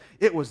process,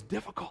 it was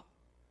difficult.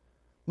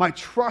 My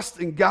trust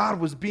in God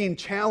was being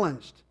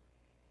challenged.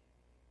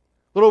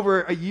 A little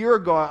over a year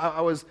ago,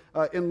 I was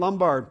in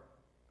Lombard.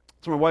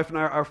 So my wife and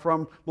I are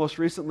from most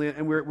recently,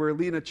 and we're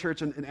leading a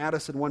church in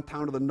Addison, one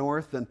town to the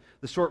north. And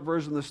the short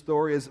version of the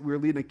story is we were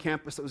leading a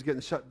campus that was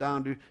getting shut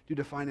down due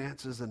to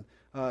finances, and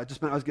it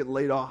just meant I was getting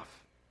laid off.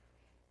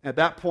 At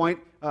that point,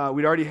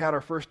 we'd already had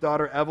our first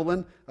daughter,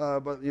 Evelyn,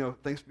 but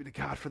thanks be to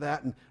God for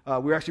that. And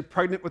we were actually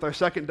pregnant with our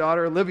second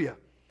daughter, Olivia.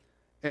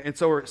 And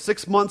so we're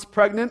 6 months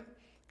pregnant,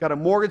 got a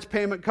mortgage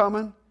payment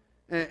coming,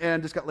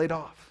 and just got laid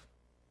off.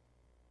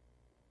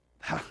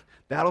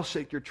 That'll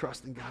shake your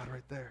trust in God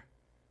right there.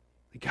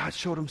 And God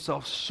showed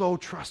himself so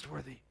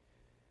trustworthy.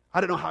 I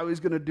didn't know how he was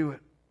going to do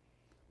it.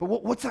 But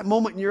what's that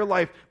moment in your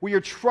life where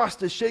your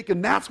trust is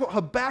shaken? That's what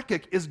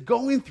Habakkuk is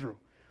going through.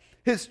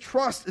 His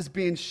trust is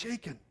being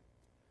shaken.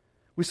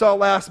 We saw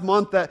last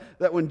month that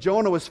when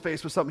Jonah was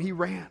faced with something, he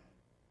ran.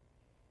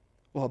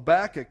 Well,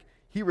 Habakkuk,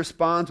 he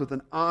responds with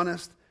an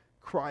honest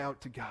cry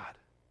out to God.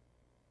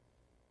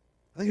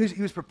 I think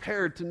he was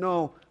prepared to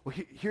know, well,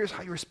 here's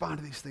how you respond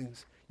to these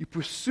things. You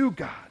pursue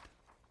God.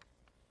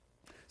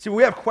 See, when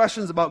we have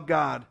questions about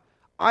God,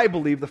 I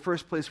believe the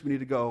first place we need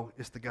to go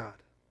is to God.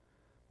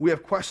 We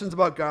have questions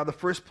about God, the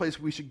first place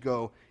we should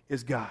go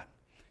is God.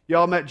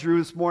 Y'all met Drew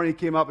this morning. He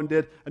came up and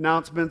did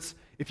announcements.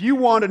 If you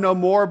want to know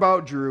more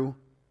about Drew,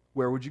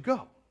 where would you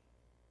go?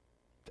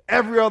 To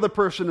every other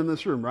person in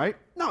this room, right?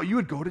 No, you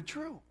would go to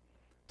Drew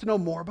to know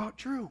more about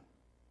Drew.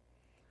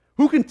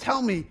 Who can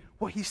tell me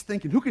what he's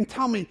thinking? Who can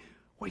tell me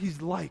what he's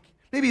like?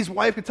 Maybe his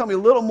wife could tell me a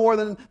little more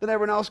than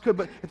everyone else could,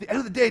 but at the end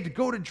of the day, to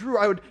go to Drew,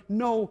 I would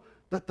know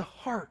that the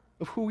heart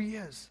of who he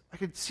is. I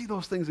could see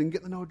those things and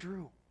get to know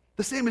Drew.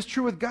 The same is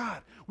true with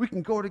God. We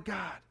can go to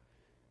God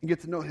and get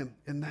to know him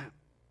in that.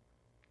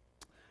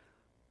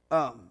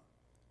 The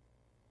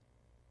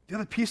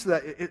other piece of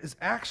that is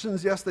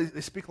actions. Yes,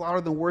 they speak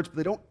louder than words, but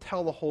they don't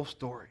tell the whole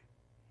story.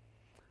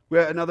 We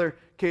had another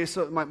case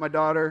of my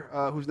daughter,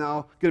 who's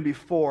now going to be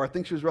 4. I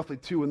think she was roughly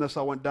 2 when this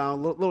all went down,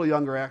 a little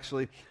younger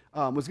actually,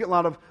 was getting a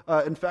lot of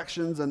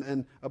infections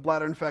and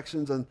bladder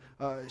infections, and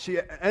she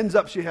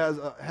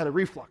had a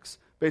reflux.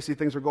 Basically,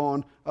 things were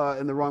going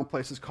in the wrong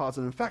places,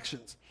 causing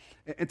infections.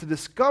 And to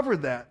discover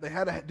that, they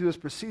had to do this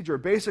procedure.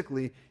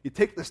 Basically, you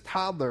take this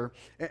toddler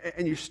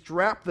and you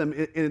strap them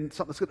in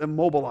something that's going to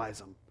immobilize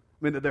them.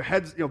 I mean, their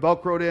heads,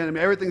 Velcroed in. I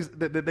mean, everything's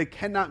they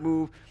cannot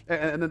move,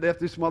 and then they have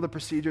to do some other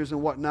procedures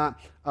and whatnot.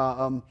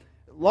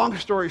 Long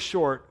story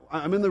short,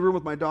 I'm in the room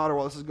with my daughter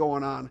while this is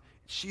going on.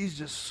 She's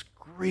just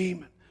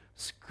screaming.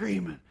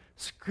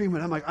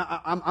 I'm like,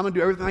 I'm going to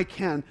do everything I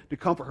can to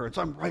comfort her. And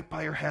so I'm right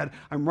by her head.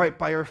 I'm right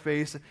by her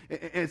face. And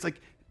it's like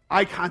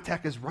eye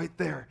contact is right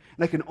there.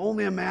 And I can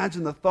only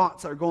imagine the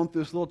thoughts that are going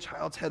through this little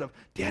child's head of,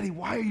 Daddy,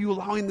 why are you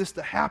allowing this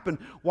to happen?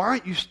 Why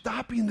aren't you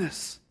stopping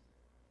this?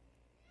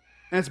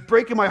 And it's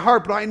breaking my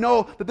heart, but I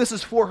know that this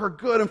is for her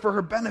good and for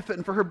her benefit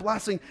and for her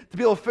blessing, to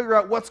be able to figure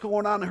out what's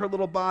going on in her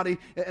little body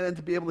and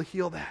to be able to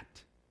heal that.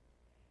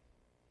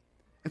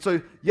 And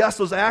so, yes,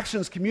 those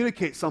actions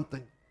communicate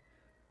something.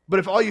 But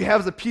if all you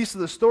have is a piece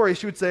of the story,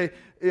 she would say,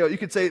 you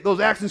could say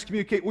those actions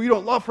communicate, well, you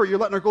don't love her, you're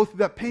letting her go through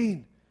that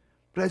pain.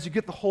 But as you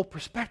get the whole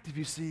perspective,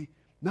 you see,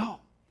 no,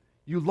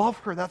 you love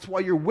her. That's why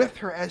you're with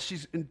her as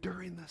she's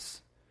enduring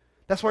this.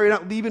 That's why you're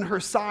not leaving her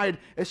side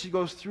as she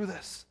goes through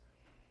this.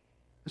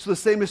 And so the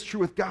same is true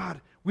with God.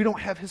 We don't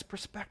have his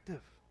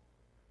perspective.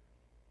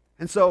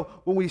 And so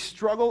when we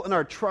struggle in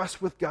our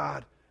trust with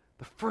God,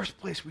 the first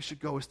place we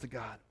should go is to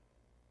God.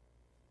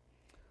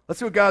 Let's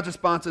see what God's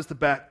response is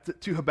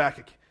to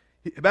Habakkuk.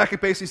 Habakkuk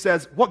basically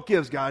says, what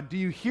gives, God? Do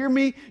you hear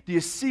me? Do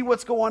you see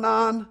what's going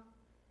on?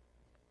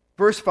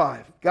 Verse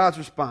 5, God's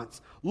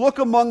response. Look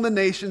among the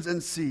nations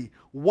and see.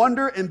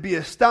 Wonder and be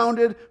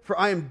astounded, for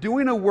I am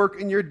doing a work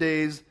in your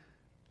days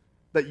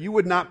that you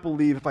would not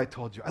believe if I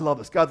told you. I love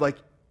this. God's like,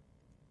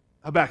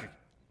 Habakkuk,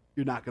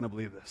 you're not going to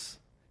believe this.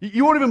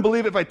 You won't even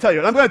believe it if I tell you.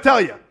 And I'm going to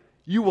tell you,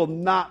 you will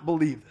not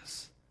believe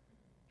this.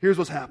 Here's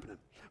what's happening.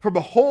 For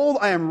behold,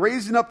 I am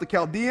raising up the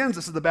Chaldeans,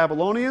 this is the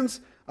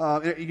Babylonians,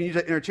 you can use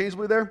that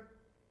interchangeably there,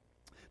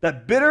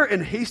 that bitter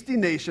and hasty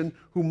nation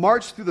who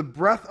march through the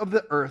breadth of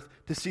the earth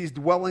to seize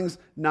dwellings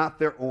not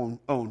their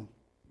own.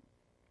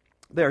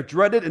 They are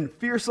dreaded and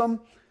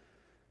fearsome.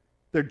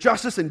 Their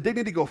justice and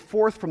dignity go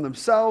forth from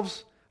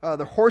themselves.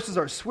 Their horses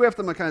are swift.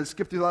 I'm going to kind of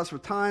skip through the last for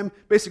time.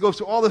 Basically goes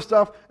through all this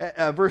stuff.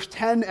 Verse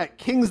 10, at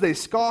kings they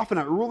scoff, and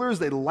at rulers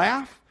they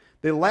laugh.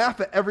 They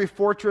laugh at every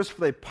fortress, for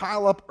they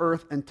pile up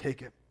earth and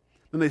take it.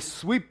 Then they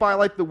sweep by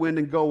like the wind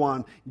and go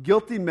on.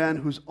 Guilty men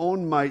whose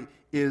own might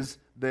is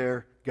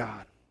their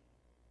God.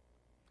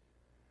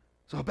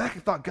 So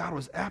Habakkuk thought God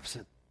was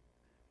absent.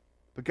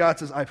 But God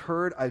says, I've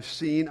heard, I've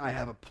seen, I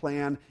have a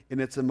plan, and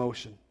it's in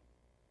motion.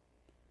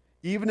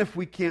 Even if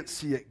we can't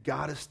see it,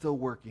 God is still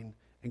working,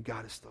 and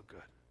God is still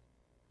good.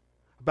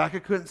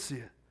 Habakkuk couldn't see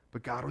it,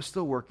 but God was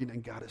still working,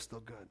 and God is still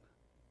good.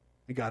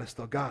 And God is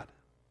still God.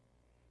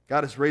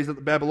 God has raised up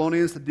the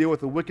Babylonians to deal with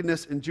the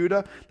wickedness in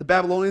Judah. The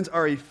Babylonians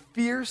are a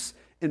fierce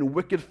and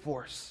wicked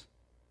force.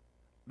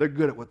 They're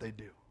good at what they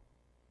do.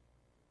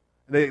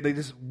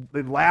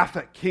 They laugh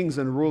at kings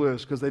and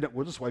rulers because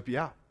we'll just wipe you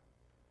out.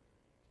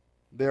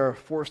 They are a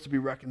force to be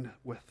reckoned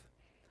with.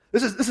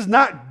 This is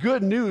not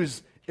good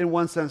news in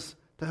one sense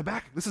to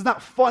Habakkuk. This is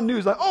not fun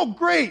news. Like, oh,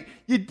 great,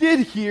 you did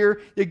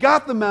hear, you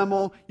got the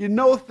memo, you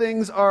know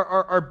things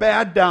are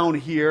bad down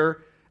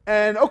here,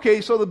 and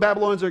okay, so the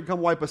Babylonians are going to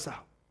come wipe us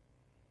out.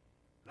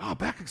 No,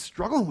 Habakkuk's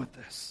struggling with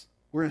this.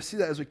 We're going to see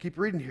that as we keep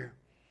reading here.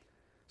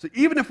 So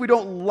even if we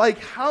don't like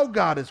how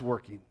God is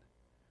working,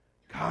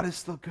 God is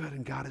still good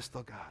and God is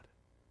still God.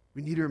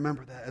 We need to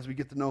remember that as we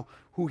get to know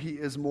who he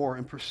is more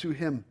and pursue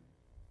him.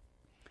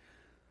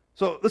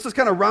 So this is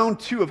kind of round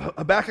 2 of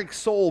Habakkuk's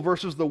soul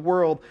versus the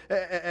world.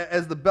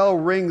 As the bell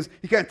rings,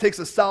 he kind of takes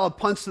a solid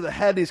punch to the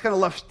head, and he's kind of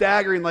left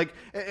staggering, like,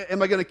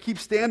 am I going to keep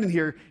standing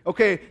here?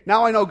 Okay,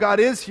 now I know God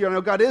is here, I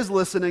know God is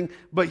listening,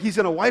 but he's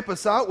going to wipe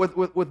us out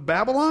with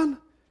Babylon?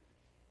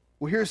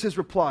 Well, here's his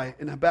reply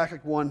in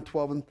Habakkuk 1,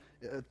 12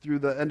 through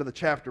the end of the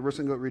chapter. We're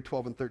going to go read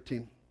 12 and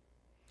 13.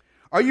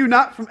 Are you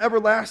not from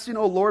everlasting,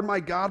 O Lord, my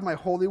God, my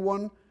Holy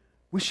One?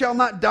 We shall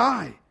not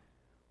die.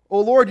 O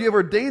Lord, you have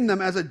ordained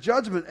them as a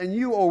judgment, and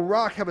you, O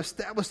rock, have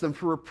established them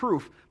for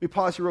reproof. Let me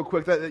pause here real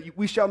quick. That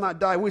we shall not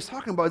die. What he's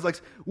talking about is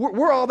like,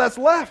 we're all that's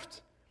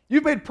left.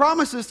 You've made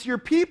promises to your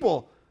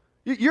people.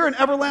 You're an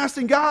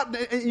everlasting God,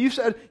 and you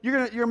said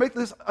you're going to make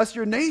us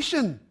your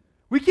nation.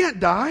 We can't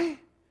die.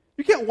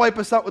 You can't wipe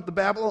us out with the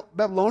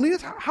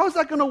Babylonians. How is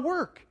that going to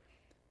work?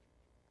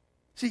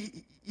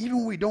 See, even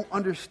when we don't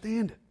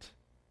understand it,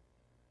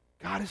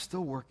 God is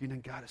still working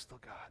and God is still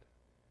God.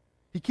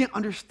 You can't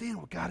understand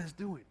what God is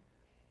doing.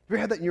 Have you ever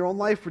had that in your own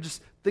life where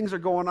just things are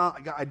going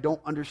on? God, I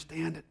don't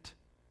understand it.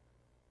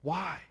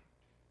 Why?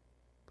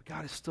 But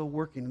God is still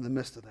working in the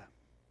midst of that.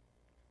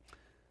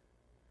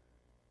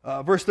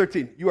 Verse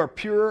 13, you are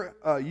pure,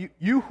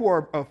 you who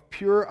are of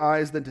pure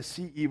eyes than to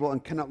see evil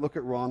and cannot look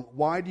at wrong.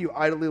 Why do you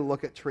idly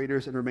look at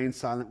traitors and remain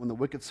silent when the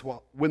wicked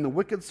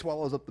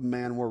swallows up the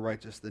man more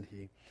righteous than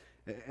he?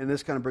 And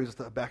this kind of brings us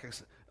to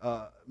Habakkuk's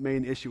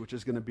main issue, which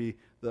is going to be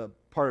the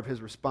part of his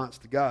response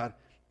to God,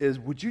 is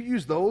would you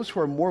use those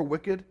who are more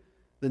wicked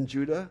than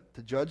Judah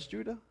to judge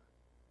Judah?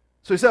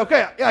 So he said,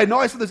 okay, yeah, I know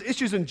I said there's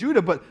issues in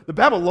Judah, but the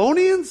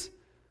Babylonians,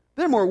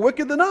 they're more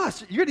wicked than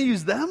us. You're going to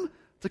use them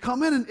to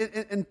come in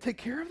and take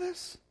care of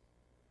this?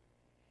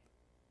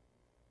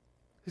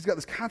 He's got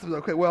this concept of,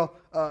 okay, well,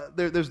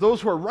 there's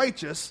those who are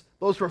righteous,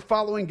 those who are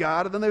following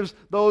God, and then there's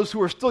those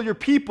who are still your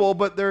people,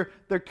 but they're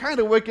kind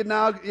of wicked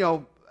now. You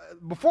know,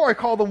 before I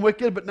called them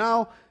wicked, but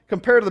now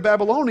compared to the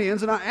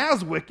Babylonians, they're not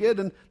as wicked.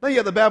 And then you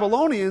have the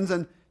Babylonians,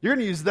 and you're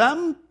going to use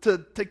them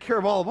to take care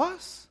of all of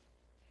us?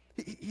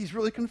 He's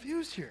really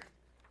confused here.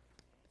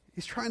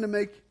 He's trying to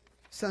make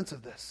sense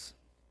of this.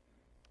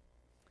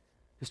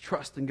 His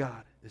trust in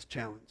God is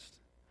challenged.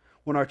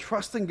 When our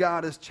trust in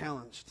God is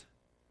challenged,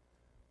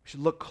 we should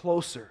look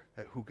closer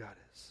at who God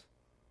is.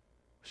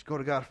 We should go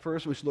to God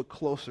first, and we should look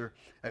closer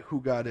at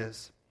who God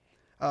is.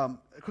 A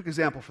quick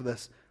example for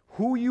this.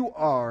 Who you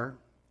are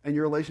and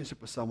your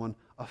relationship with someone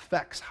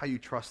affects how you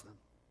trust them.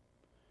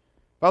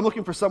 If I'm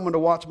looking for someone to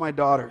watch my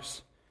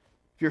daughters,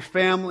 if your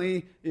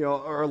family,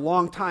 or a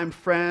longtime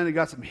friend, you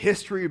got some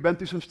history, you've been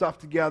through some stuff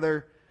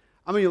together,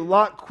 I'm going to be a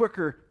lot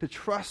quicker to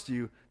trust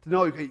you, to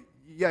know, okay,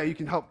 yeah, you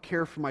can help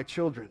care for my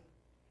children.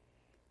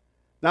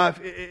 Now,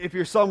 if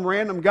you're some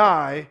random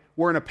guy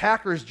wearing a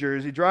Packers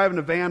jersey, driving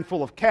a van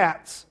full of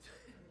cats,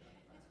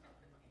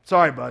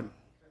 sorry, bud.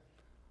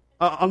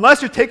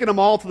 Unless you're taking them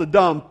all to the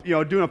dump,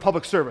 doing a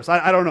public service.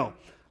 I don't know.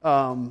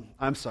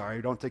 I'm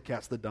sorry. Don't take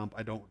cats to the dump.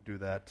 I don't do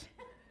that.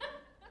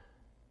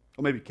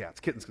 Well, maybe cats.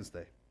 Kittens can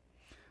stay.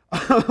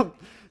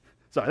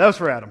 Sorry, that was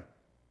for Adam.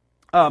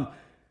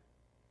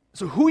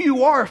 So who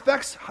you are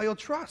affects how you'll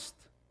trust.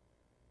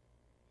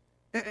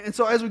 And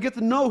so as we get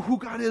to know who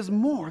God is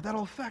more,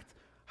 that'll affect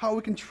how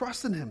we can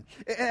trust in him.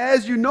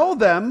 As you know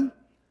them,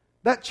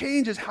 that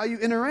changes how you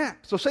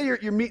interact. So say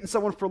you're meeting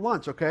someone for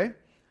lunch, okay?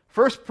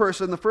 First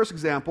person, the first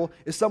example,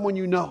 is someone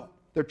you know.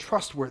 They're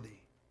trustworthy.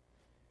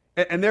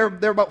 And they're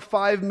about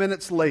 5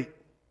 minutes late.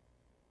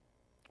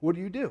 What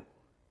do?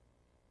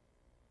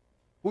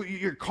 Well,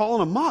 you're calling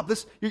them up.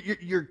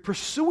 You're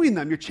pursuing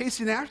them. You're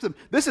chasing after them.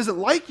 This isn't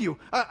like you.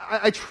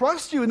 I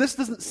trust you, and this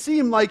doesn't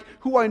seem like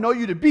who I know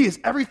you to be. Is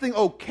everything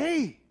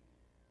okay?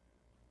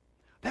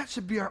 That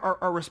should be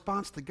our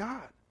response to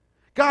God.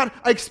 God,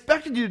 I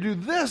expected you to do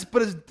this,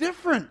 but it's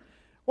different.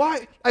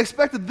 Why? I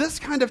expected this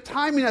kind of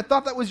timing. I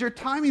thought that was your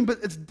timing, but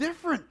it's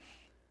different.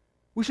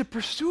 We should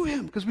pursue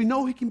him because we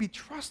know he can be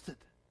trusted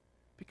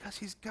because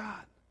he's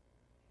God.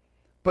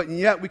 But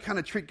yet we kind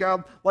of treat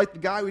God like the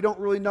guy we don't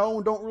really know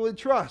and don't really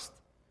trust.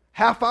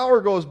 Half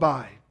hour goes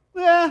by.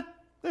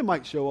 They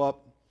might show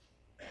up.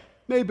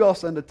 Maybe I'll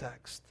send a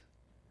text.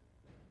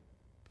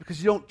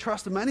 Because you don't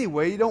trust him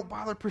anyway, you don't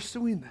bother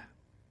pursuing that.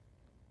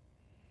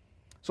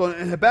 So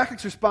in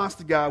Habakkuk's response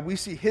to God, we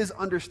see his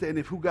understanding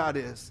of who God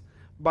is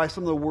by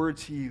some of the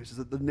words he uses,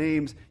 the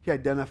names he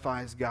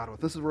identifies God with.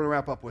 This is what we're going to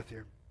wrap up with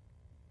here.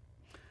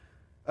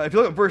 If you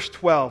look at verse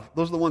 12,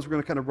 those are the ones we're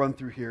going to kind of run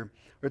through here.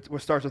 It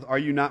starts with, "Are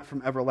you not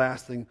from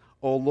everlasting,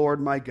 O Lord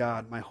my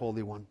God, my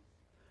Holy One?"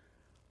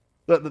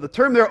 The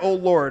term there, O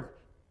Lord,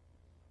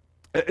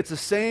 it's the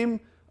same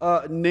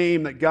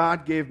name that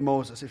God gave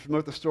Moses. If you're familiar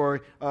with the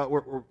story,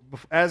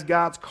 as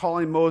God's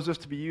calling Moses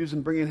to be used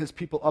in bringing his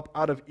people up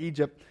out of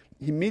Egypt,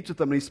 he meets with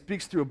them and he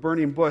speaks through a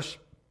burning bush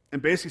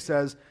and basically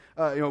says,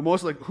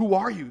 Moses, like, who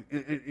are you?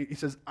 And he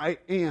says, I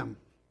am.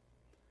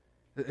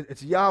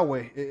 It's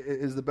Yahweh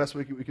is the best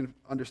way we can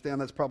understand.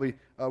 That's probably,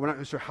 we're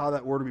not sure how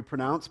that word will be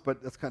pronounced,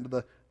 but that's kind of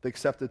the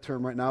accepted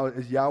term right now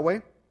is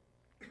Yahweh.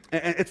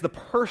 And it's the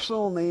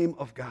personal name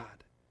of God.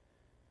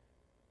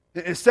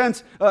 In a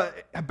sense,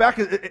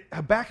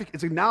 Habakkuk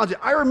is acknowledging,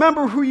 I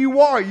remember who you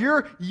are.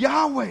 You're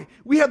Yahweh.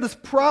 We have this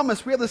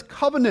promise. We have this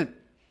covenant.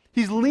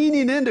 He's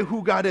leaning into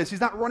who God is.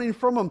 He's not running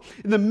from him.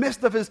 In the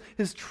midst of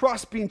his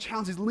trust being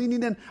challenged, he's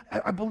leaning in.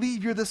 I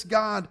believe you're this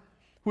God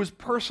who is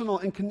personal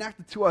and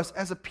connected to us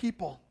as a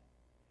people.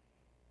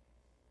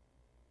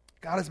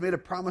 God has made a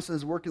promise and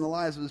is working in the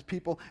lives of his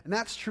people, and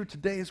that's true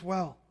today as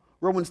well.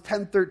 Romans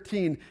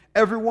 10:13,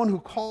 everyone who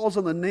calls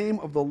on the name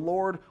of the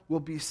Lord will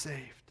be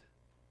saved.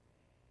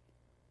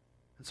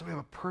 And so we have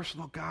a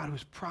personal God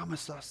who's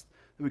promised us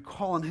that we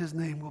call on his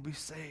name, we'll be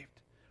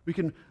saved. We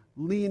can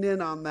lean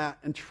in on that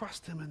and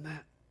trust him in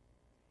that.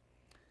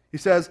 He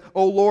says,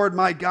 O Lord,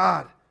 my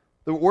God.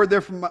 The word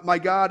there for my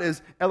God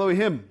is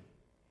Elohim.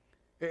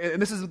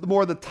 And this is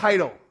more the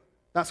title,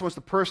 not so much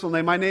the personal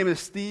name. My name is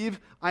Steve.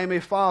 I am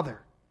a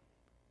father.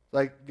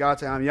 Like God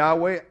saying, I'm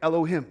Yahweh,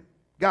 Elohim,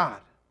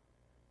 God.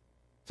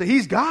 So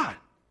he's God,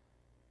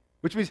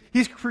 which means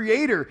he's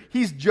creator,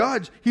 he's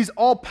judge, he's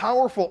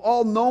all-powerful,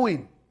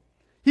 all-knowing.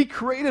 He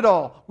created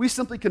all. We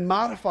simply can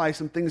modify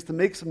some things to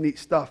make some neat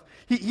stuff.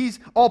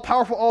 He's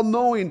all-powerful,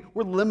 all-knowing.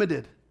 We're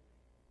limited.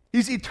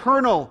 He's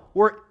eternal.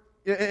 We're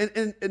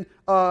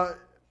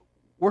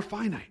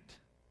finite.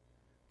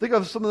 Think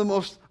of some of the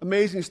most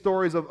amazing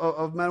stories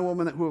of men and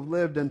women who have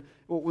lived, and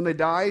when they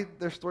die,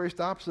 their story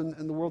stops and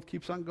the world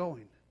keeps on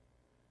going.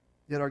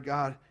 Yet our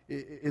God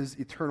is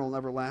eternal and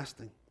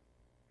everlasting.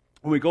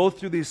 When we go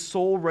through these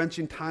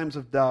soul-wrenching times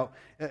of doubt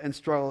and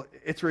struggle,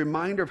 it's a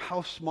reminder of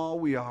how small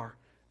we are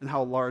and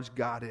how large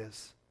God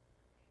is.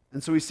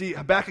 And so we see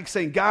Habakkuk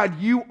saying,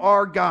 God, you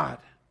are God.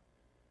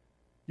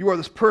 You are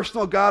this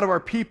personal God of our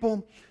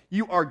people.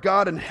 You are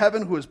God in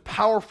heaven who is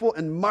powerful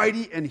and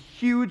mighty and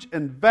huge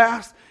and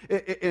vast.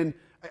 And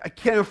I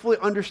can't even fully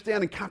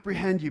understand and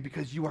comprehend you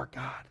because you are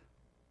God.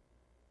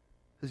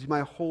 This is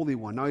my Holy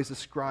One. Now he's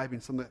describing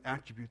some of the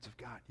attributes of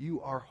God.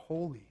 You are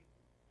holy.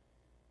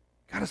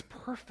 God is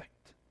perfect.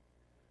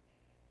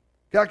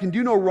 God can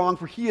do no wrong,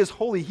 for he is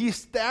holy. He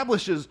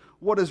establishes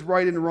what is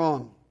right and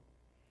wrong.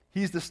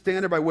 He's the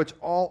standard by which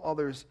all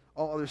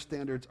other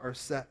standards are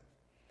set.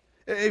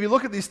 If you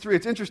look at these three,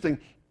 it's interesting.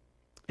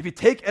 If you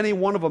take any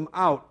one of them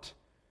out,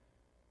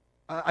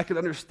 I could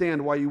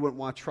understand why you wouldn't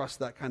want to trust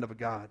that kind of a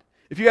God.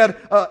 If you had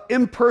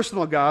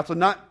impersonal God, so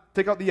not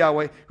take out the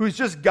Yahweh, who's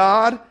just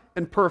God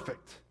and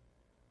perfect.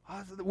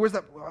 Where's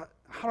that?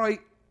 How do I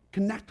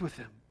connect with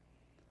him?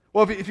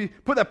 Well, if you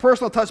put that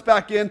personal touch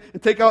back in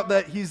and take out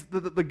that he's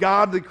the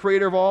God, the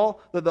creator of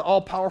all, the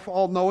all-powerful,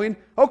 all-knowing,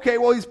 okay,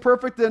 well, he's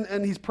perfect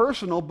and he's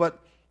personal, but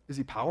is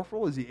he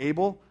powerful? Is he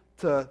able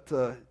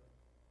to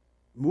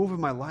move in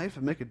my life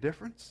and make a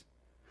difference?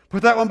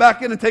 Put that one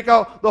back in and take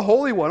out the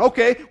Holy One.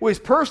 Okay, well, he's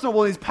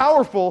personal and he's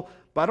powerful,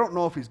 but I don't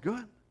know if he's good.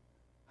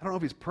 I don't know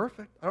if he's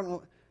perfect. I don't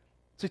know.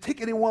 So you take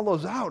any one of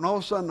those out, and all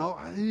of a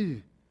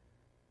sudden,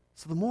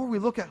 So the more we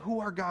look at who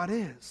our God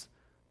is,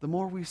 the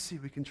more we see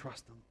we can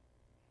trust him.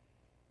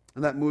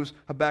 And that moves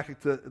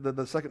Habakkuk to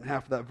the second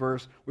half of that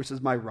verse, which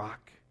is my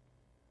rock,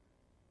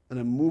 an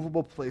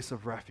immovable place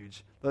of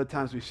refuge. The other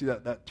times we see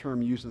that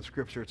term used in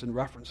Scripture, it's in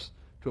reference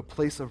to a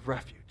place of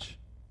refuge.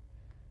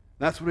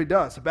 And that's what he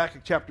does.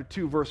 Habakkuk chapter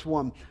 2, verse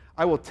 1,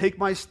 I will take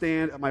my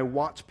stand at my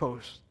watch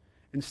post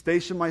and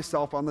station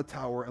myself on the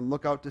tower and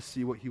look out to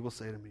see what he will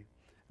say to me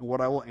and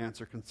what I will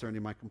answer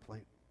concerning my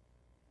complaint.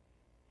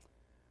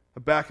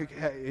 Habakkuk,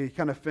 he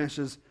kind of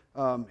finishes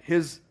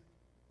his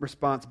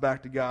response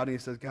back to God, and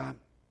he says, God,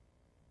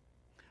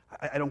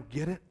 I don't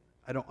get it.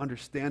 I don't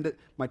understand it.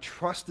 My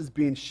trust is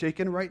being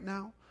shaken right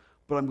now,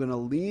 but I'm going to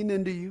lean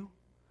into you.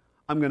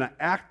 I'm going to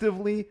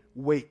actively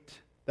wait.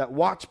 That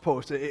watch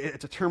post,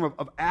 it's a term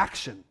of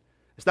action.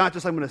 It's not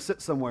just I'm going to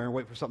sit somewhere and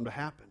wait for something to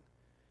happen.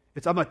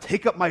 It's I'm going to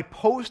take up my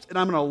post and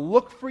I'm going to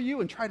look for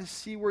you and try to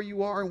see where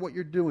you are and what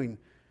you're doing.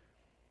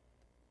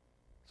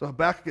 So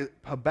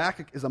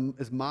Habakkuk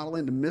is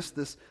modeling to miss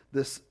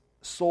this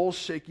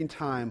soul-shaking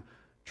time,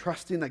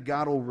 trusting that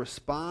God will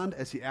respond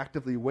as he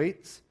actively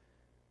waits.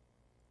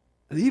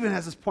 And he even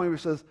has this point where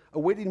he says,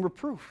 awaiting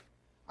reproof.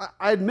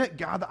 I admit,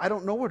 God, that I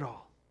don't know it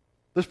all.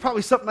 There's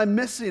probably something I'm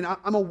missing.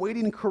 I'm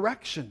awaiting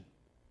correction.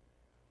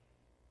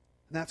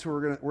 And that's where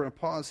we're going to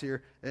pause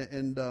here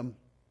and going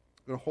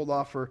to hold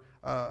off for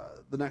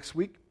the next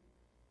week.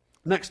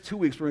 Next 2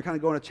 weeks, we're going to kind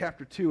of go into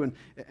chapter 2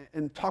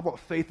 and talk about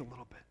faith a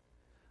little bit.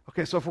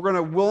 Okay, so if we're going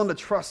to willing to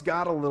trust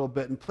God a little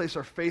bit and place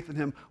our faith in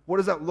him, what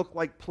does that look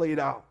like played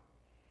out?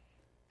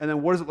 And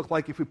then what does it look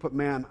like if we put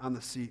man on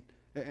the seat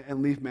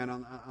and leave man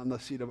on the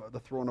seat of the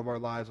throne of our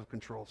lives of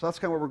control? So that's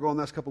kind of where we're going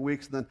the next couple of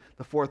weeks. And then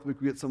the fourth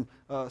week, we get some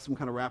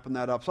kind of wrapping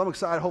that up. So I'm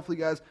excited. Hopefully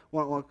you guys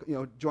want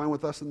to join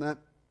with us in that.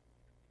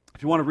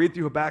 If you want to read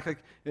through Habakkuk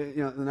in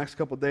the next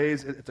couple of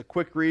days, it's a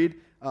quick read.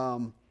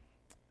 But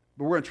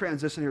we're going to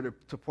transition here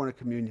to point of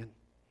communion.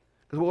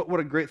 Because what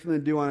a great thing to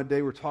do on a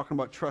day we're talking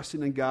about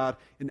trusting in God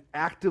and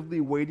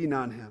actively waiting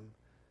on him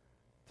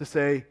to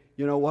say,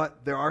 you know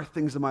what, there are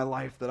things in my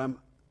life that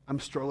I'm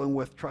struggling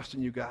with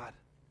trusting you, God.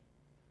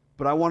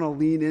 But I want to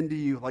lean into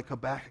you like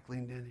Habakkuk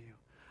leaned into you.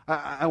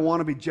 I want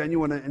to be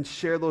genuine and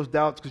share those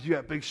doubts because you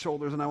have big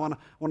shoulders, and I want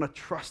to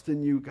trust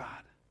in you, God.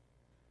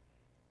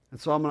 And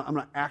so I'm going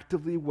to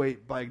actively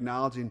wait by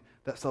acknowledging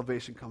that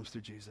salvation comes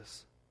through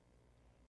Jesus.